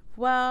money.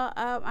 Well,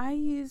 I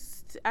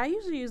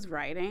usually use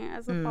writing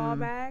as a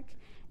fallback,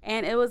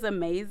 and it was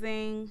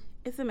amazing.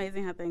 It's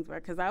amazing how things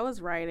work, because I was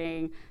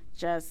writing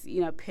just,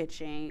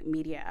 pitching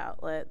media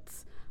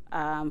outlets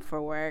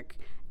for work.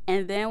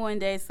 And then one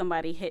day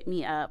somebody hit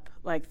me up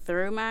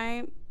through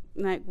my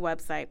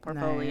website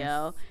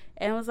portfolio. Nice.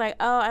 And it was like,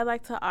 oh, I'd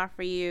like to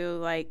offer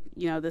you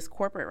this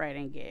corporate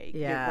writing gig.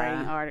 Yeah.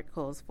 Writing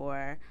articles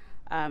for,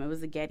 it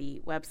was a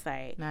Getty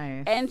website.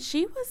 Nice. And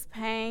she was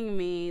paying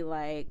me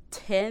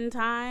 10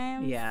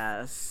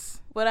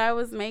 times what I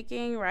was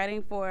making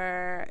writing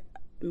for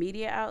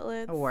media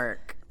outlets.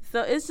 Work.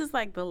 So it's just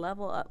the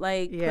level up, put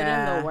in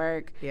the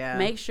work. Yeah.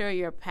 Make sure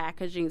you're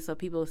packaging so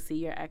people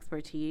see your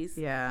expertise.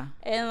 Yeah.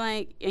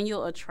 And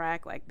you'll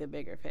attract the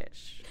bigger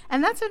fish.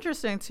 And that's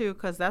interesting too,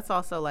 because that's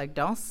also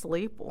don't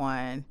sleep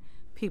on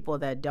people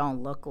that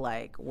don't look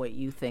like what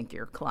you think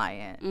your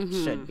client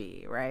should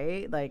be,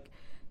 right?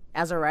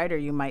 As a writer,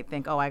 you might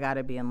think, oh, I got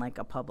to be in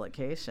a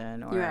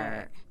publication or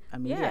a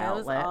media outlet. Yeah, it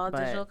was all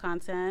digital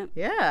content.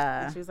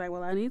 Yeah. And she was like,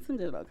 well, I need some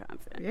digital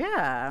content.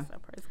 Yeah. So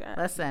praise God.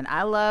 Listen,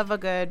 I love a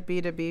good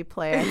B2B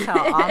play. I tell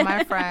all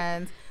my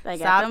friends,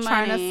 stop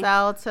trying to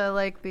sell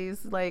to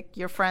these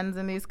your friends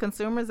and these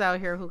consumers out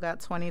here who got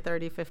 $20,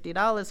 $30,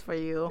 $50 for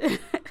you.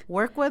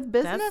 Work with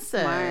businesses.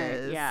 That's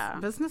smart. Yeah.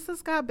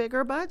 Businesses got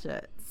bigger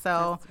budgets.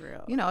 So,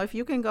 if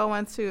you can go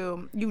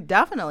into, you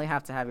definitely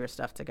have to have your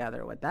stuff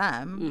together with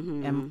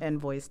them, and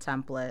invoice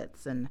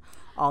templates and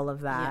all of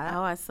that. Yeah.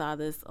 Oh, I saw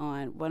this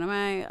on one of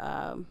my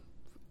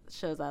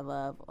shows I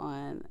love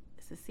on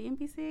Is it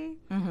CNBC?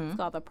 It's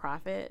called The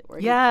Prophet.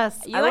 Yes,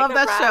 I love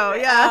that show.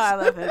 Yes. Oh, I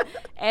love it.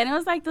 And it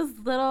was like this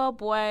little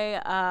boy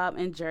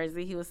in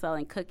Jersey. He was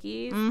selling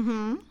cookies.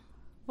 Boy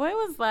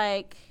was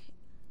like,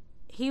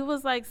 he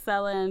was like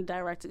selling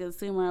direct to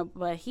consumer,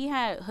 but he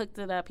had hooked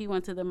it up. He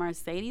went to the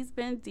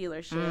Mercedes-Benz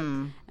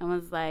dealership and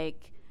was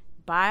like,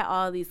 buy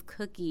all these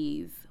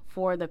cookies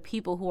for the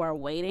people who are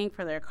waiting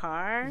for their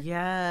car.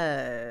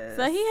 Yes.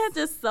 So he had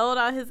just sold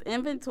out his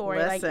inventory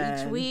like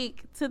each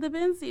week to the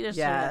Benz dealership.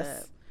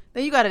 Yes.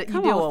 Then you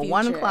deal with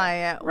one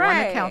client, one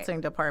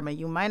accounting department.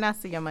 You might not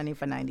see your money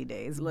for 90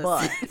 days,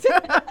 but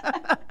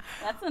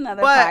that's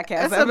another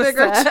podcast. It's a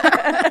bigger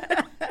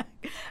check.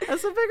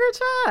 It's a bigger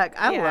check.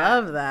 I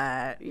love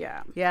that.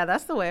 Yeah. Yeah,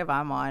 that's the wave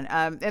I'm on.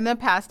 In the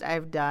past,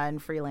 I've done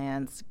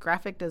freelance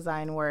graphic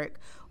design work,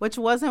 which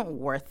wasn't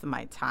worth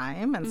my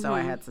time. And so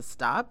I had to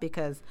stop,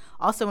 because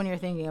also when you're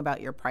thinking about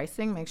your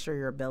pricing, make sure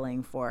you're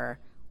billing for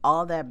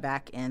all that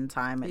back end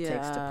time it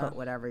takes to put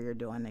whatever you're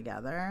doing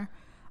together.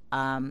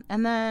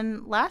 And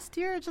then last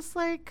year, just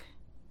like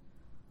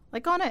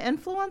on an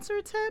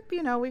influencer tip,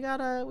 you know, we got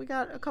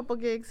a couple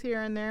gigs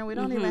here and there. We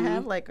don't even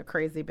have like a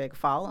crazy big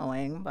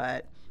following,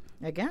 but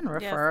again,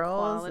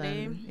 referrals.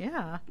 And,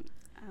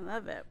 I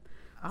love it.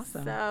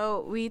 Awesome.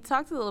 So we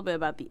talked a little bit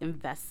about the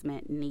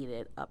investment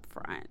needed up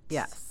front.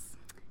 Yes.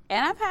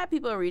 And I've had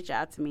people reach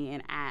out to me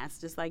and ask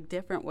just like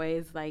different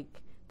ways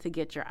like to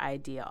get your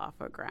idea off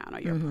the ground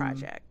or your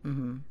project.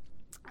 And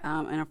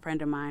a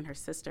friend of mine, her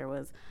sister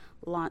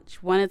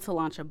wanted to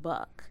launch a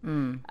book.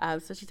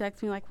 So she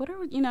texted me like,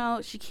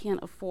 she can't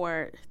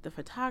afford the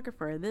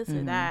photographer, this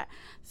or that.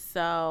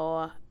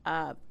 So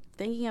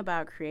thinking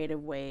about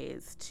creative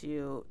ways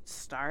to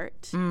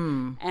start.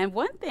 And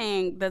one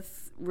thing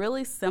that's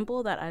really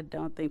simple that I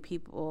don't think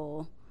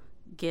people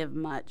give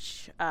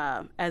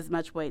as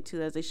much weight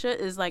to as they should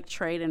is like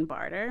trade and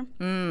barter.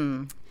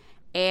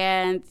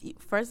 And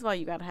first of all,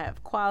 you got to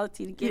have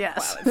quality to get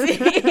quality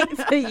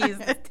to use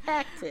this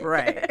tactic.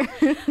 Right.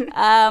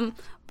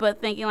 But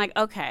thinking like,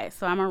 okay,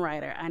 so I'm a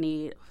writer. I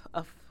need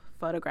a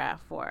photograph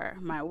for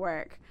my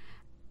work.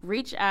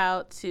 Reach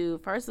out to,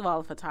 first of all,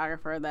 a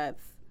photographer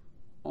that's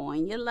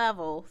on your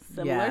level,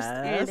 similar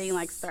standing,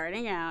 like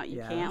starting out.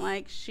 You can't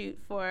like shoot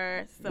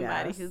for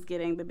somebody who's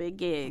getting the big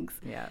gigs.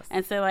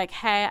 And so like,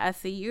 hey, I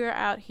see you're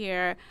out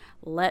here.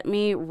 Let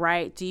me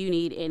write. Do you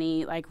need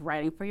any like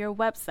writing for your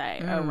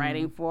website or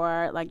writing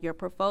for like your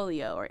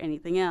portfolio or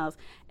anything else?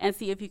 And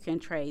see if you can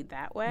trade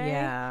that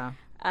way.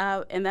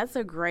 And that's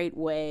a great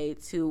way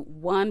to,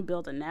 one,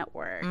 build a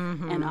network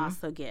and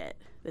also get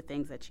the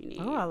things that you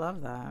need. Oh, I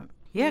love that.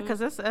 Yeah,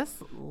 because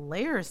it's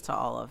layers to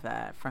all of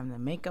that, from the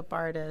makeup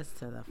artist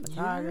to the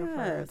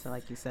photographer to,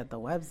 like you said,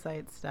 the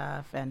website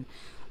stuff.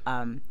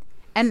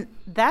 And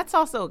that's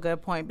also a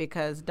good point,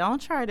 because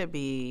don't try to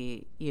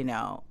be,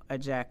 a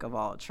jack of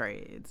all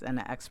trades and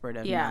an expert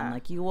of none.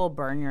 Like, you will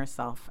burn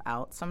yourself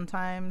out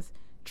sometimes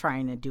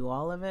trying to do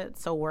all of it.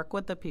 So work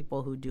with the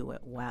people who do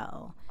it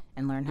well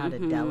and learn how to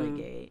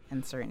delegate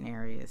in certain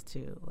areas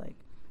too. Like,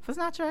 if it's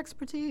not your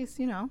expertise,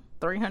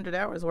 300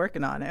 hours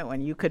working on it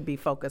when you could be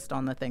focused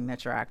on the thing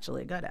that you're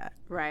actually good at.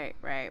 Right.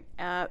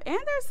 And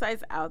there's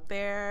sites out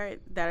there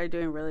that are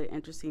doing really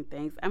interesting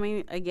things. I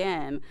mean,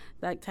 again,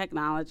 like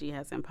technology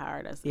has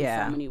empowered us in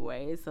so many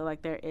ways. So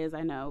like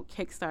I know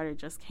Kickstarter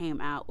just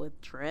came out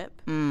with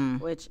Drip,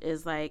 which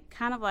is like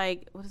kind of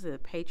like, what is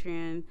it,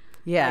 Patreon?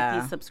 Yeah.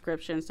 Like these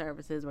subscription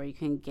services where you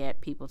can get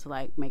people to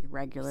like make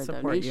regular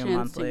support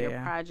donations to your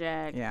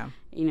project. Yeah.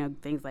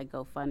 Things like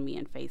GoFundMe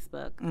and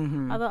Facebook.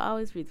 Although I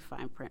always read the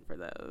fine print for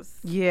those.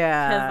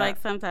 Yeah. Because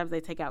like sometimes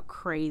they take out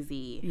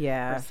crazy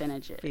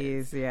percentages.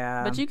 Fees,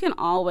 But you can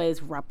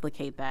always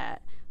replicate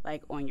that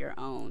like on your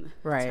own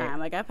time.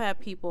 Like I've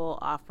had people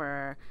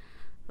offer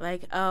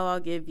like, oh, I'll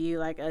give you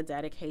like a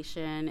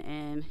dedication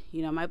in,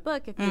 my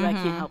book if you like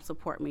can help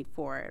support me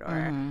for it,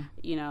 or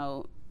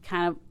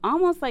kind of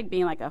almost like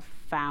being like a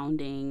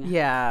founding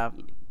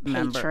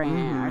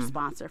patron or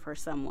sponsor for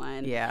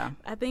someone.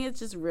 I think it's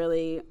just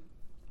really,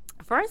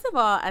 first of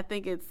all, I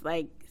think it's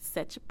like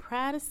set your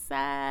pride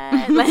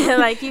aside.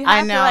 like you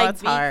have to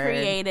like be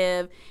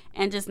creative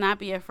and just not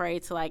be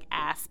afraid to like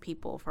ask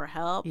people for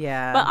help.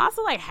 But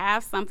also like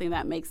have something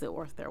that makes it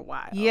worth their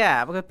while.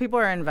 Because people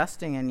are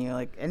investing in you.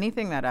 Like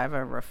anything that I've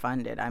ever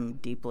funded, I'm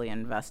deeply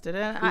invested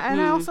in.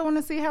 And I also want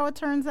to see how it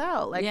turns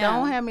out. Like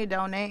don't have me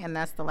donate and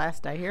that's the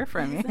last I hear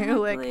from you.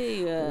 Like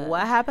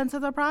what happened to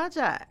the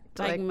project?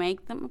 Like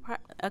make them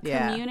a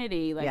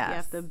community. Like you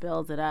have to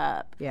build it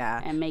up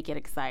and make it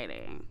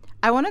exciting.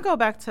 I want to go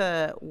back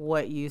to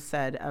what you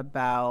said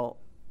about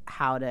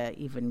how to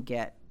even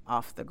get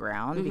off the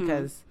ground,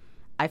 because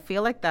I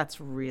feel like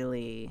that's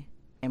really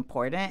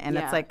important, and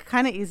it's like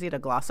kind of easy to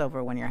gloss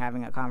over when you're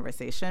having a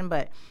conversation,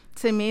 but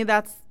to me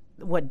that's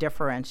what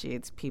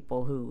differentiates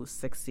people who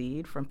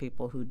succeed from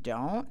people who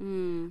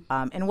don't,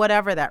 and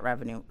whatever that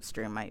revenue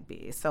stream might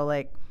be. So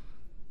like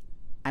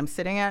I'm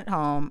sitting at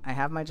home, I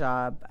have my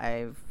job,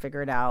 I've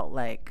figured out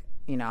like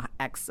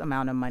X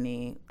amount of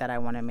money that I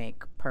want to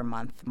make per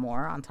month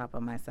more on top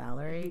of my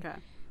salary.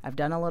 I've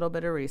done a little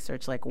bit of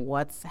research. Like,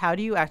 how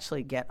do you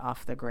actually get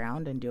off the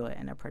ground and do it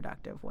in a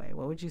productive way?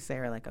 What would you say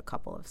are like a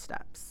couple of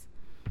steps?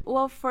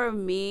 Well, for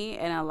me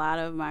and a lot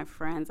of my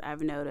friends,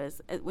 I've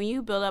noticed when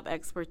you build up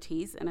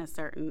expertise at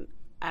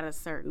a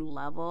certain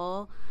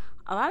level,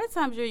 a lot of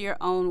times you're your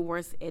own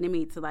worst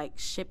enemy to like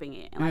shipping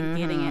it and like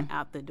getting it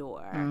out the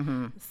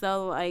door.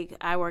 So like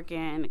I work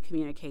in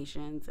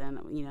communications and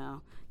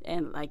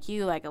and like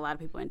like a lot of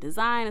people in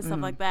design and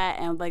stuff like that,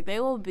 and like they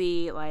will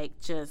be like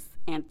just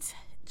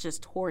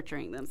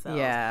torturing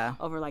themselves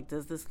over like,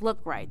 does this look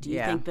right? Do you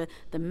think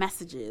the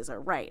messages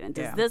are right? And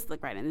does this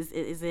look right? And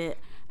is it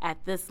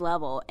at this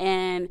level?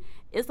 And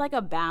it's like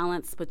a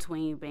balance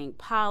between being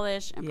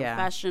polished and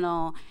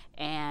professional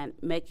and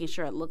making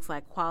sure it looks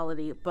like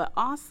quality, but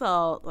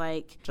also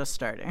like just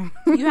starting.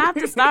 You have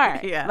to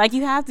start. Like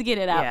you have to get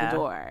it out the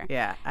door.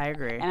 Yeah, I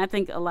agree. And I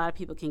think a lot of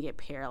people can get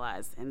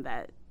paralyzed in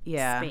that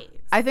space.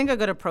 I think a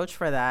good approach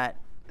for that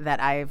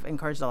I've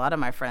encouraged a lot of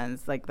my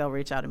friends, like they'll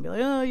reach out and be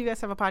like, oh, you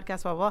guys have a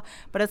podcast, blah, blah, blah.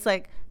 But it's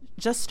like,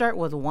 just start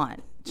with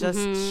one.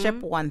 Just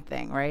ship one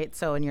thing, right?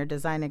 So in your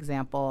design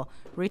example,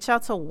 reach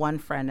out to one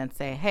friend and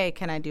say, hey,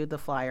 can I do the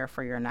flyer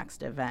for your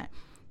next event?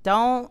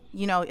 Don't,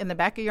 in the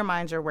back of your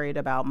mind, you're worried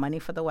about money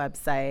for the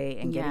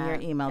website and getting your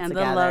email and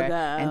together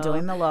and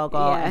doing the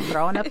logo and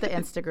throwing up the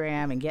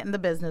Instagram and getting the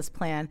business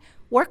plan.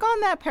 Work on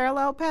that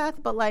parallel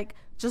path, but like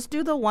just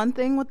do the one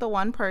thing with the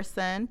one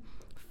person,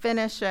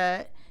 finish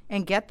it,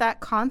 and get that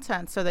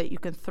content so that you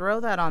can throw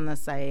that on the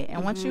site.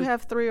 And once you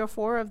have 3 or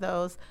 4 of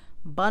those,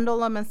 bundle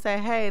them and say,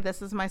 hey,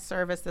 this is my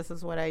service, this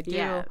is what I do.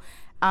 Yes.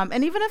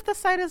 And even if the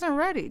site isn't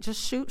ready, just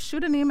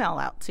shoot an email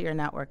out to your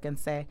network and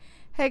say,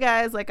 hey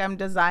guys, like I'm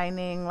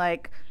designing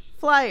like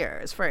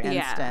flyers, for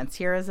instance.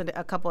 Here is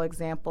a couple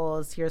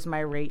examples. Here's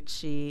my rate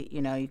sheet.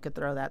 You could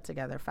throw that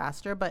together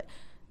faster. But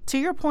to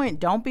your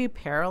point, don't be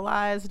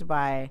paralyzed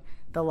by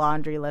the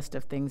laundry list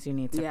of things you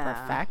need to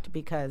perfect,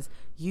 because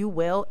you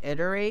will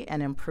iterate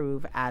and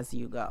improve as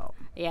you go.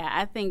 Yeah,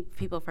 I think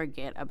people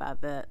forget about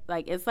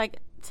it's like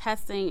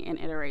testing and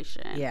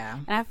iteration. Yeah.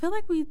 And I feel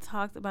like we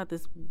talked about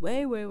this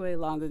way, way, way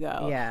long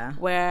ago. Yeah.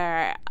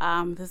 Where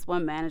this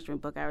one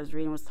management book I was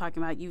reading was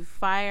talking about you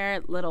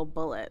fire little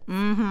bullets.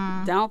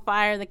 Don't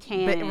fire the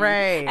cannon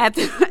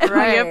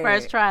on your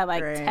first try.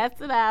 Like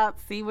test it out,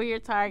 see where your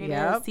target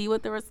is, see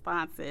what the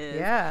response is.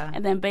 Yeah.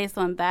 And then based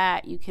on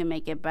that, you can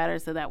make it better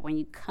so that when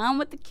you come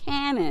with the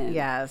cannon,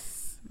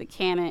 the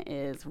cannon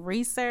is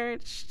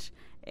researched.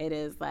 It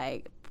is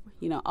like,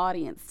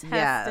 audience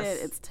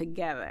tested. It's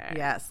together.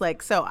 Yes.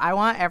 So I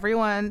want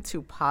everyone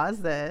to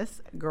pause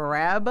this,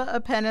 grab a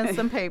pen and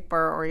some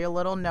paper or your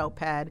little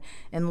notepad,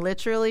 and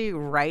literally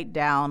write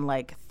down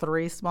like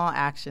 3 small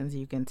actions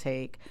you can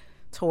take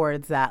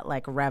towards that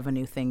like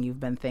revenue thing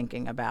you've been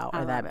thinking about,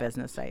 or that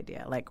business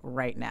idea, like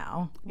right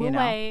now.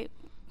 Wait.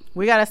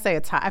 We got to say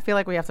a time. I feel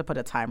like we have to put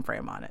a time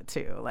frame on it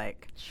too.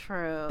 Like,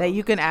 true. That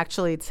you can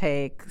actually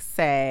take,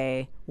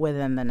 say,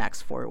 within the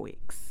next 4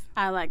 weeks.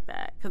 I like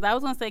that, because I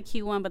was going to say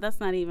Q1, but that's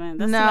not even.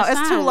 That's no,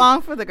 it's too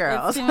long for the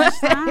girls. It's too much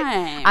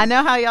time. I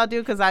know how y'all do,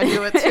 because I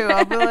do it too.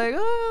 I'll be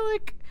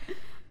like,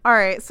 all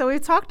right. So we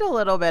talked a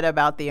little bit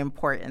about the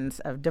importance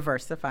of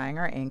diversifying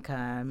our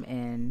income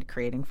and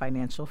creating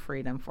financial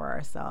freedom for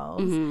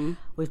ourselves.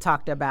 We've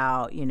talked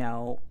about,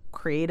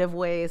 creative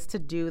ways to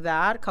do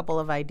that, a couple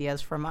of ideas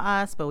from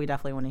us, but we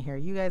definitely want to hear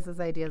you guys'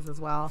 ideas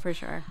as well. For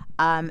sure.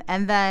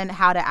 And then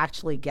how to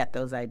actually get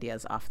those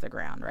ideas off the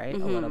ground, right?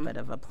 A little bit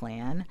of a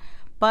plan.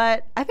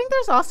 But I think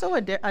there's also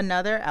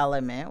another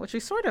element, which we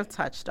sort of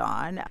touched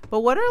on.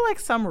 But what are like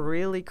some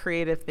really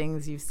creative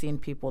things you've seen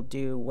people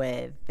do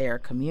with their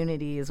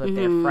communities, with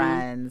their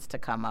friends, to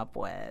come up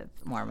with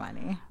more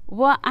money?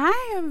 Well,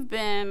 I have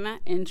been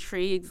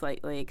intrigued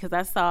lately because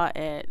I saw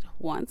it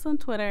once on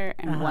Twitter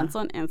and once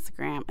on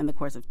Instagram in the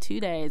course of 2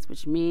 days,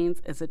 which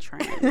means it's a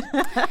trend.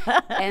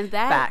 And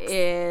that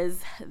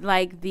is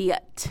like the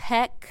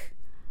tech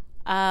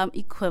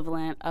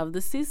equivalent of the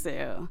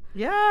Susu.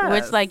 Yeah.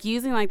 Which like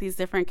using like these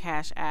different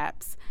cash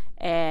apps.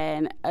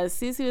 And a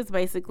Susu is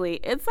basically,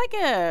 it's like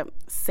a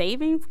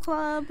savings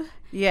club.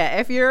 Yeah,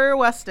 if you're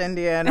West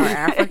Indian or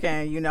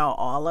African, you know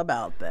all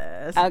about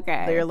this.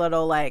 Okay. They're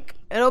little like,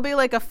 it'll be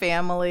like a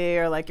family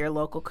or like your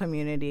local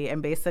community,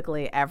 and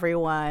basically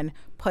everyone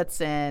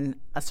puts in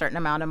a certain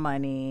amount of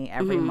money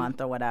every month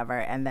or whatever,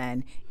 and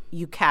then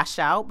you cash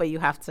out, but you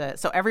have to,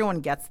 so everyone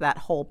gets that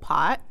whole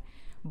pot,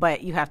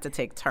 but you have to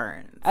take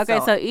turns. Okay,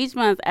 so each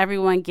month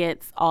everyone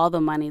gets all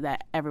the money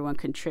that everyone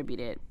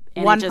contributed.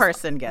 And one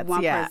person gets,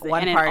 one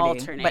and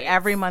party. But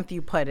every month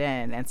you put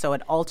in, and so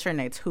it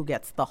alternates who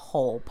gets the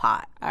whole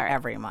pot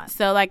every month.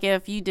 So like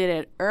if you did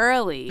it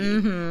early,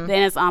 then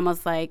it's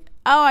almost like,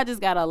 oh, I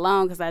just got a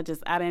loan because I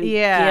didn't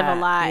give a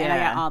lot and I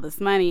got all this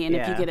money. And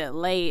if you get it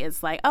late,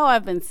 it's like, oh,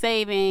 I've been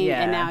saving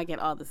and now I get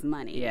all this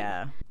money.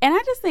 Yeah. And I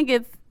just think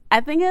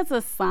it's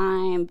a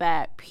sign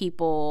that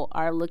people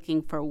are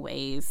looking for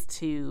ways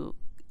to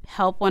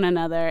help one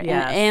another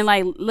and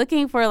like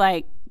looking for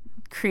like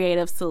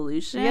creative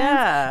solutions.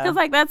 Yeah. Because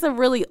like that's a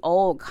really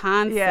old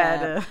concept.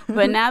 Yeah,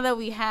 but now that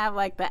we have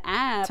like the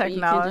app,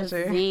 technology,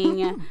 and you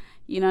can just zing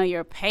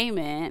your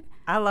payment.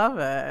 I love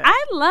it.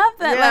 I love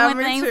that. Yeah, like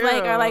when me things too.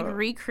 like are like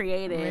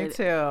recreated. Me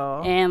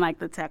too. In like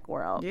the tech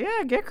world.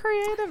 Yeah, get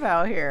creative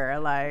out here.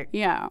 Like,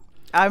 Yeah.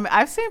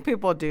 I've seen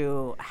people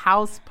do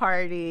house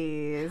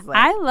parties. Like,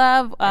 I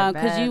love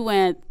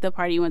because the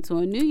party you went to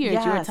on New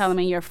Year's. You were Yes. telling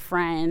me your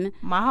friend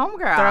my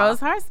homegirl throws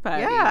house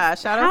parties. Yeah,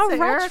 shout How out to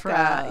retro.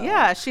 Erica.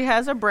 Yeah, she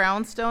has a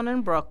brownstone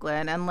in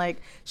Brooklyn, and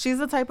like she's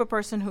the type of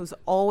person who's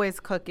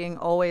always cooking,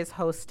 always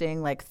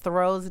hosting, like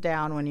throws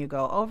down when you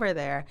go over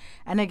there.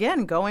 And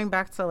again, going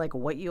back to like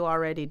what you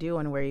already do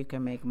and where you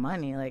can make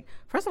money. Like,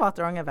 first of all,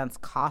 throwing events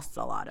costs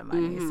a lot of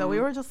money, so we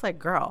were just like,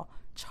 girl,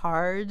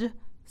 charge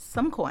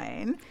some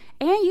coin.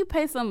 And you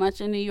pay so much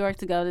in New York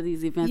to go to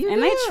these events, You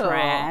and do. they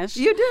trash.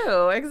 You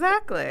do,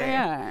 exactly.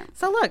 Yeah.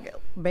 So look,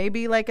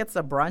 maybe like it's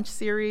a brunch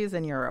series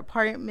in your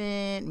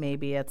apartment.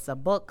 Maybe it's a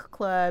book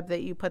club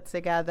that you put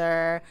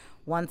together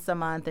once a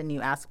month and you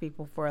ask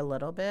people for a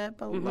little bit.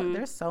 But look,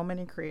 there's so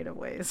many creative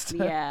ways to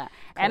Yeah.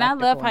 And I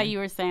collect a love how coin. you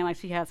were saying like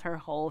she has her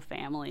whole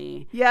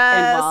family.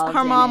 Yes, involved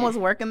her in mom it. was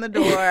working the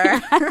door.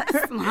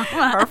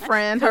 her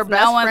friend, her 'Cause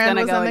best no one's friend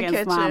gonna was go in the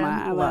against kitchen.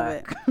 Mama. I love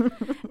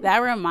it. That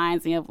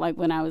reminds me of like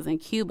when I was in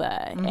Cuba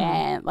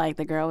and like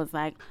the girl was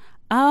like,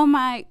 oh,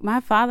 my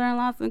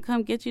father-in-law's gonna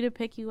come get you to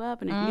pick you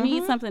up, and if you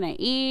need something to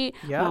eat,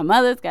 Yep. my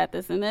mother's got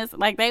this and this.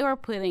 Like they were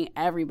putting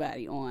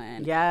everybody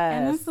on. Yes.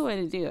 And that's the way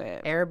to do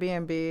it.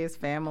 Airbnbs,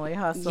 family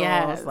hustles.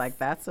 Yes. Like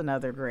that's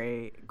another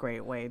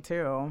great way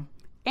too.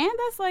 And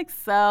that's like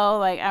so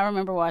like I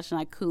remember watching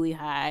like Cooley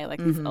High, like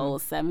these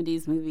old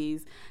 70s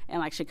movies in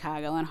like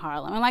Chicago and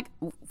Harlem. And like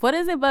what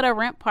is it but a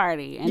rent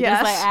party? And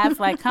Yes. just like ask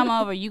like come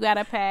over, you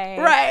gotta pay.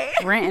 Right.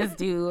 Rent is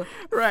due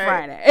Right.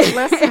 Friday.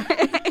 Listen,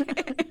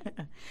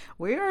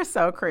 we are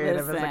so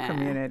creative as a Listen,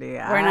 community.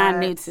 We're not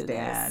new to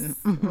Stan.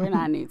 this. We're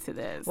not new to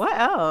this. What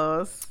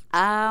else?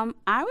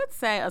 I would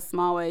say a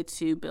small way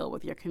to build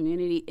with your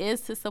community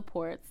is to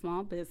support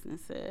small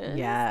businesses.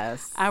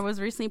 Yes. I was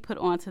recently put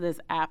onto this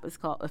app. It's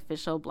called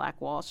Official Black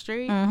Wall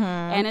Street, Mm-hmm.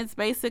 and it's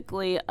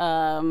basically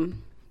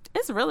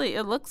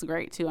it looks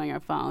great too on your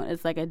phone.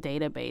 It's like a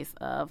database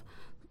of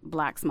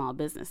Black small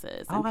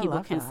businesses, and Oh, I people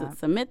love can that.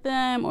 submit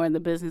them, or the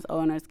business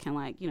owners can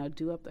like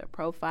do up their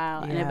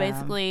profile, and Yeah. it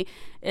basically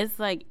it's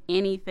like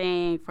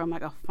anything from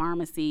like a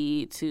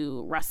pharmacy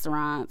to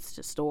restaurants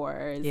to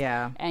stores.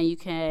 Yeah. And you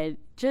can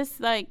just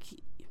like,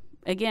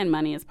 again,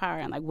 money is power.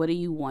 And like, what do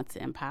you want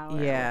to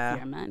empower Yeah.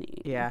 with your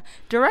money? Yeah.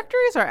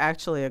 Directories are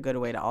actually a good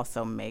way to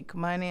also make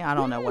money. I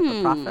don't know what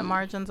the profit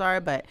margins are,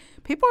 but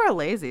people are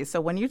lazy.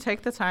 So when you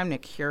take the time to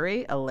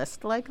curate a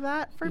list like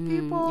that for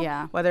people,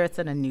 yeah. whether it's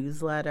in a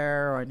newsletter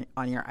or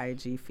on your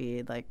IG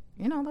feed, like,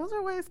 those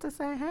are ways to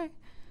say, hey,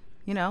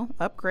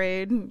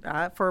 upgrade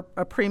for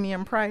a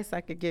premium price.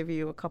 I could give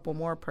you a couple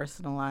more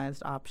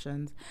personalized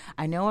options.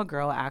 I know a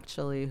girl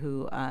actually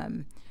who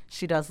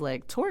she does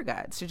like tour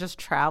guides. She just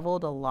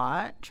traveled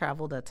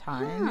a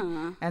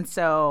ton. And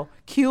so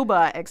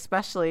Cuba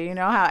especially,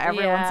 how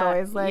everyone's Yeah,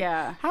 always like,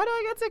 yeah. how do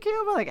I get to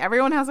Cuba? Like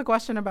everyone has a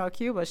question about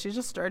Cuba. She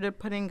just started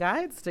putting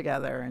guides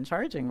together and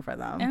charging for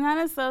them. And that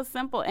is so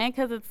simple. And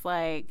because it's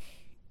like,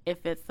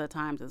 it fits the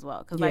times as well.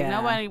 Because like Yeah.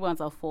 nobody wants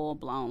a full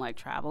blown like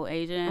travel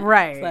agent.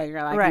 Right, It's like,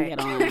 girl, I right.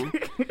 can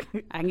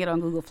get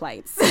on Google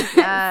Flights.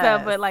 Yes.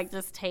 So, but like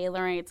just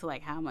tailoring it to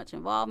like how much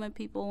involvement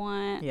people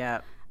want.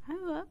 Yep. I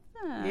love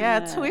that. Yeah,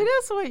 tweet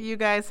us what you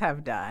guys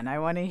have done. I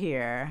want to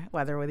hear,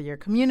 whether with your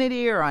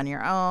community or on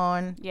your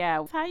own.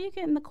 Yeah, how you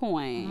getting the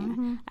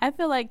coin? I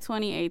feel like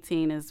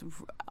 2018 is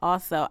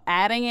also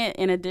adding it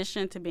in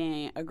addition to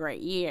being a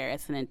great year.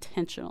 It's an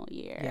intentional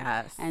year.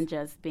 Yes. And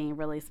just being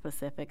really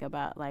specific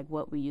about like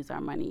what we use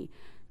our money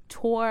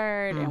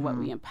toward and what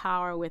we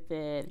empower with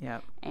it.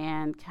 Yep.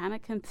 And kind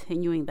of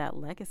continuing that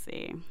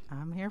legacy.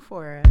 I'm here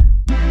for it.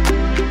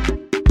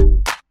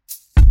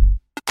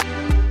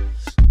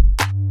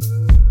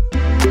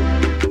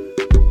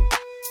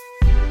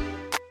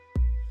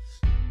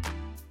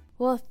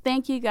 Well,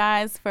 thank you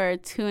guys for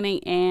tuning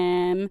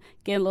in,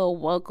 getting a little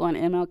woke on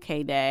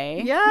MLK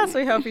Day. Yes,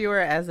 we hope you were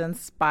as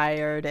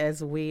inspired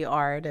as we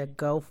are to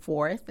go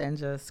forth and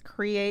just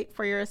create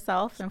for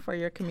yourself and for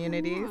your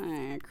communities.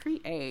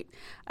 Create.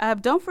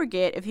 Don't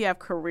forget, if you have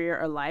career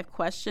or life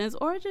questions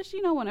or just,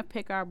 want to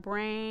pick our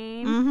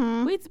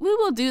brain, we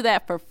will do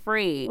that for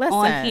free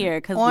on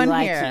here because we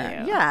like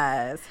you.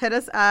 Yes. Hit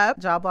us up,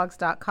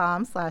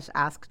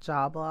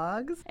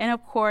 joblogs.com/askjoblogs. And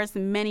of course,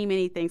 many,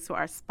 many thanks to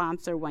our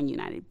sponsor, One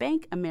United Bank,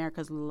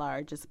 America's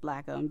largest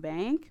Black-owned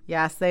bank.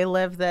 Yes, they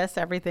live this,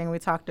 everything we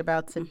talked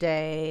about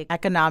today,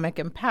 economic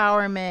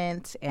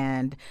empowerment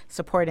and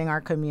supporting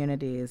our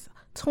communities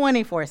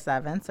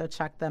 24/7. So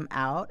check them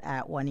out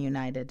at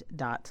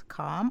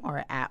oneunited.com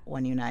or at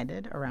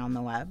oneunited around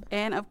the web.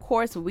 And of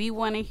course, we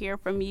want to hear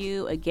from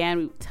you.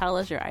 Again, tell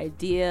us your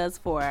ideas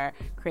for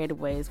creative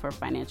ways for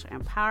financial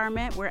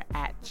empowerment. We're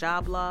at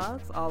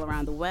Joblogs all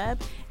around the web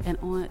and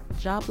on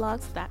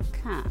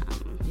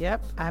joblogs.com.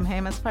 Yep, I'm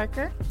Hamus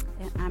Parker.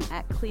 And I'm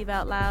at Cleve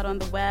Out Loud on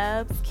the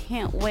web.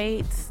 Can't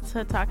wait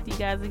to talk to you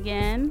guys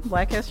again.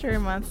 Black History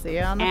Month. See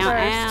you on the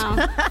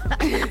Ow,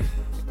 1st. ow.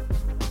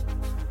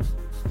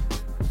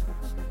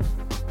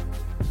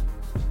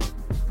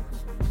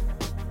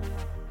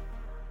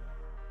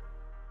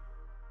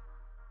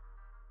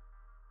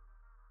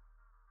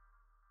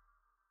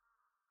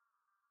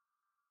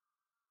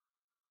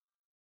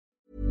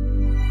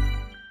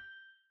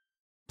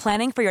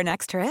 Planning for your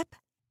next trip?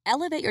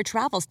 Elevate your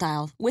travel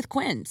style with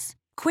Quince.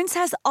 Quince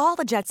has all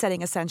the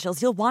jet-setting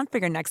essentials you'll want for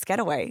your next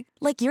getaway,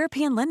 like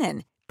European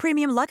linen,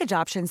 premium luggage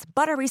options,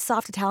 buttery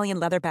soft Italian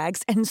leather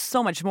bags, and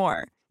so much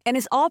more. And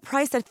is all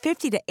priced at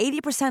 50 to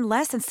 80%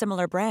 less than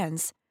similar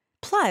brands.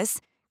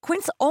 Plus,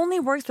 Quince only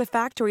works with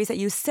factories that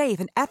use safe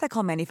and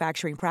ethical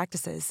manufacturing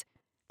practices.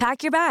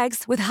 Pack your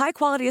bags with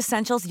high-quality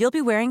essentials you'll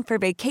be wearing for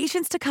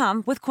vacations to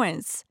come with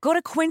Quince. Go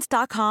to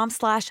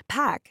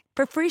quince.com/pack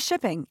for free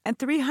shipping and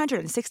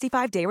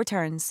 365-day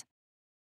returns.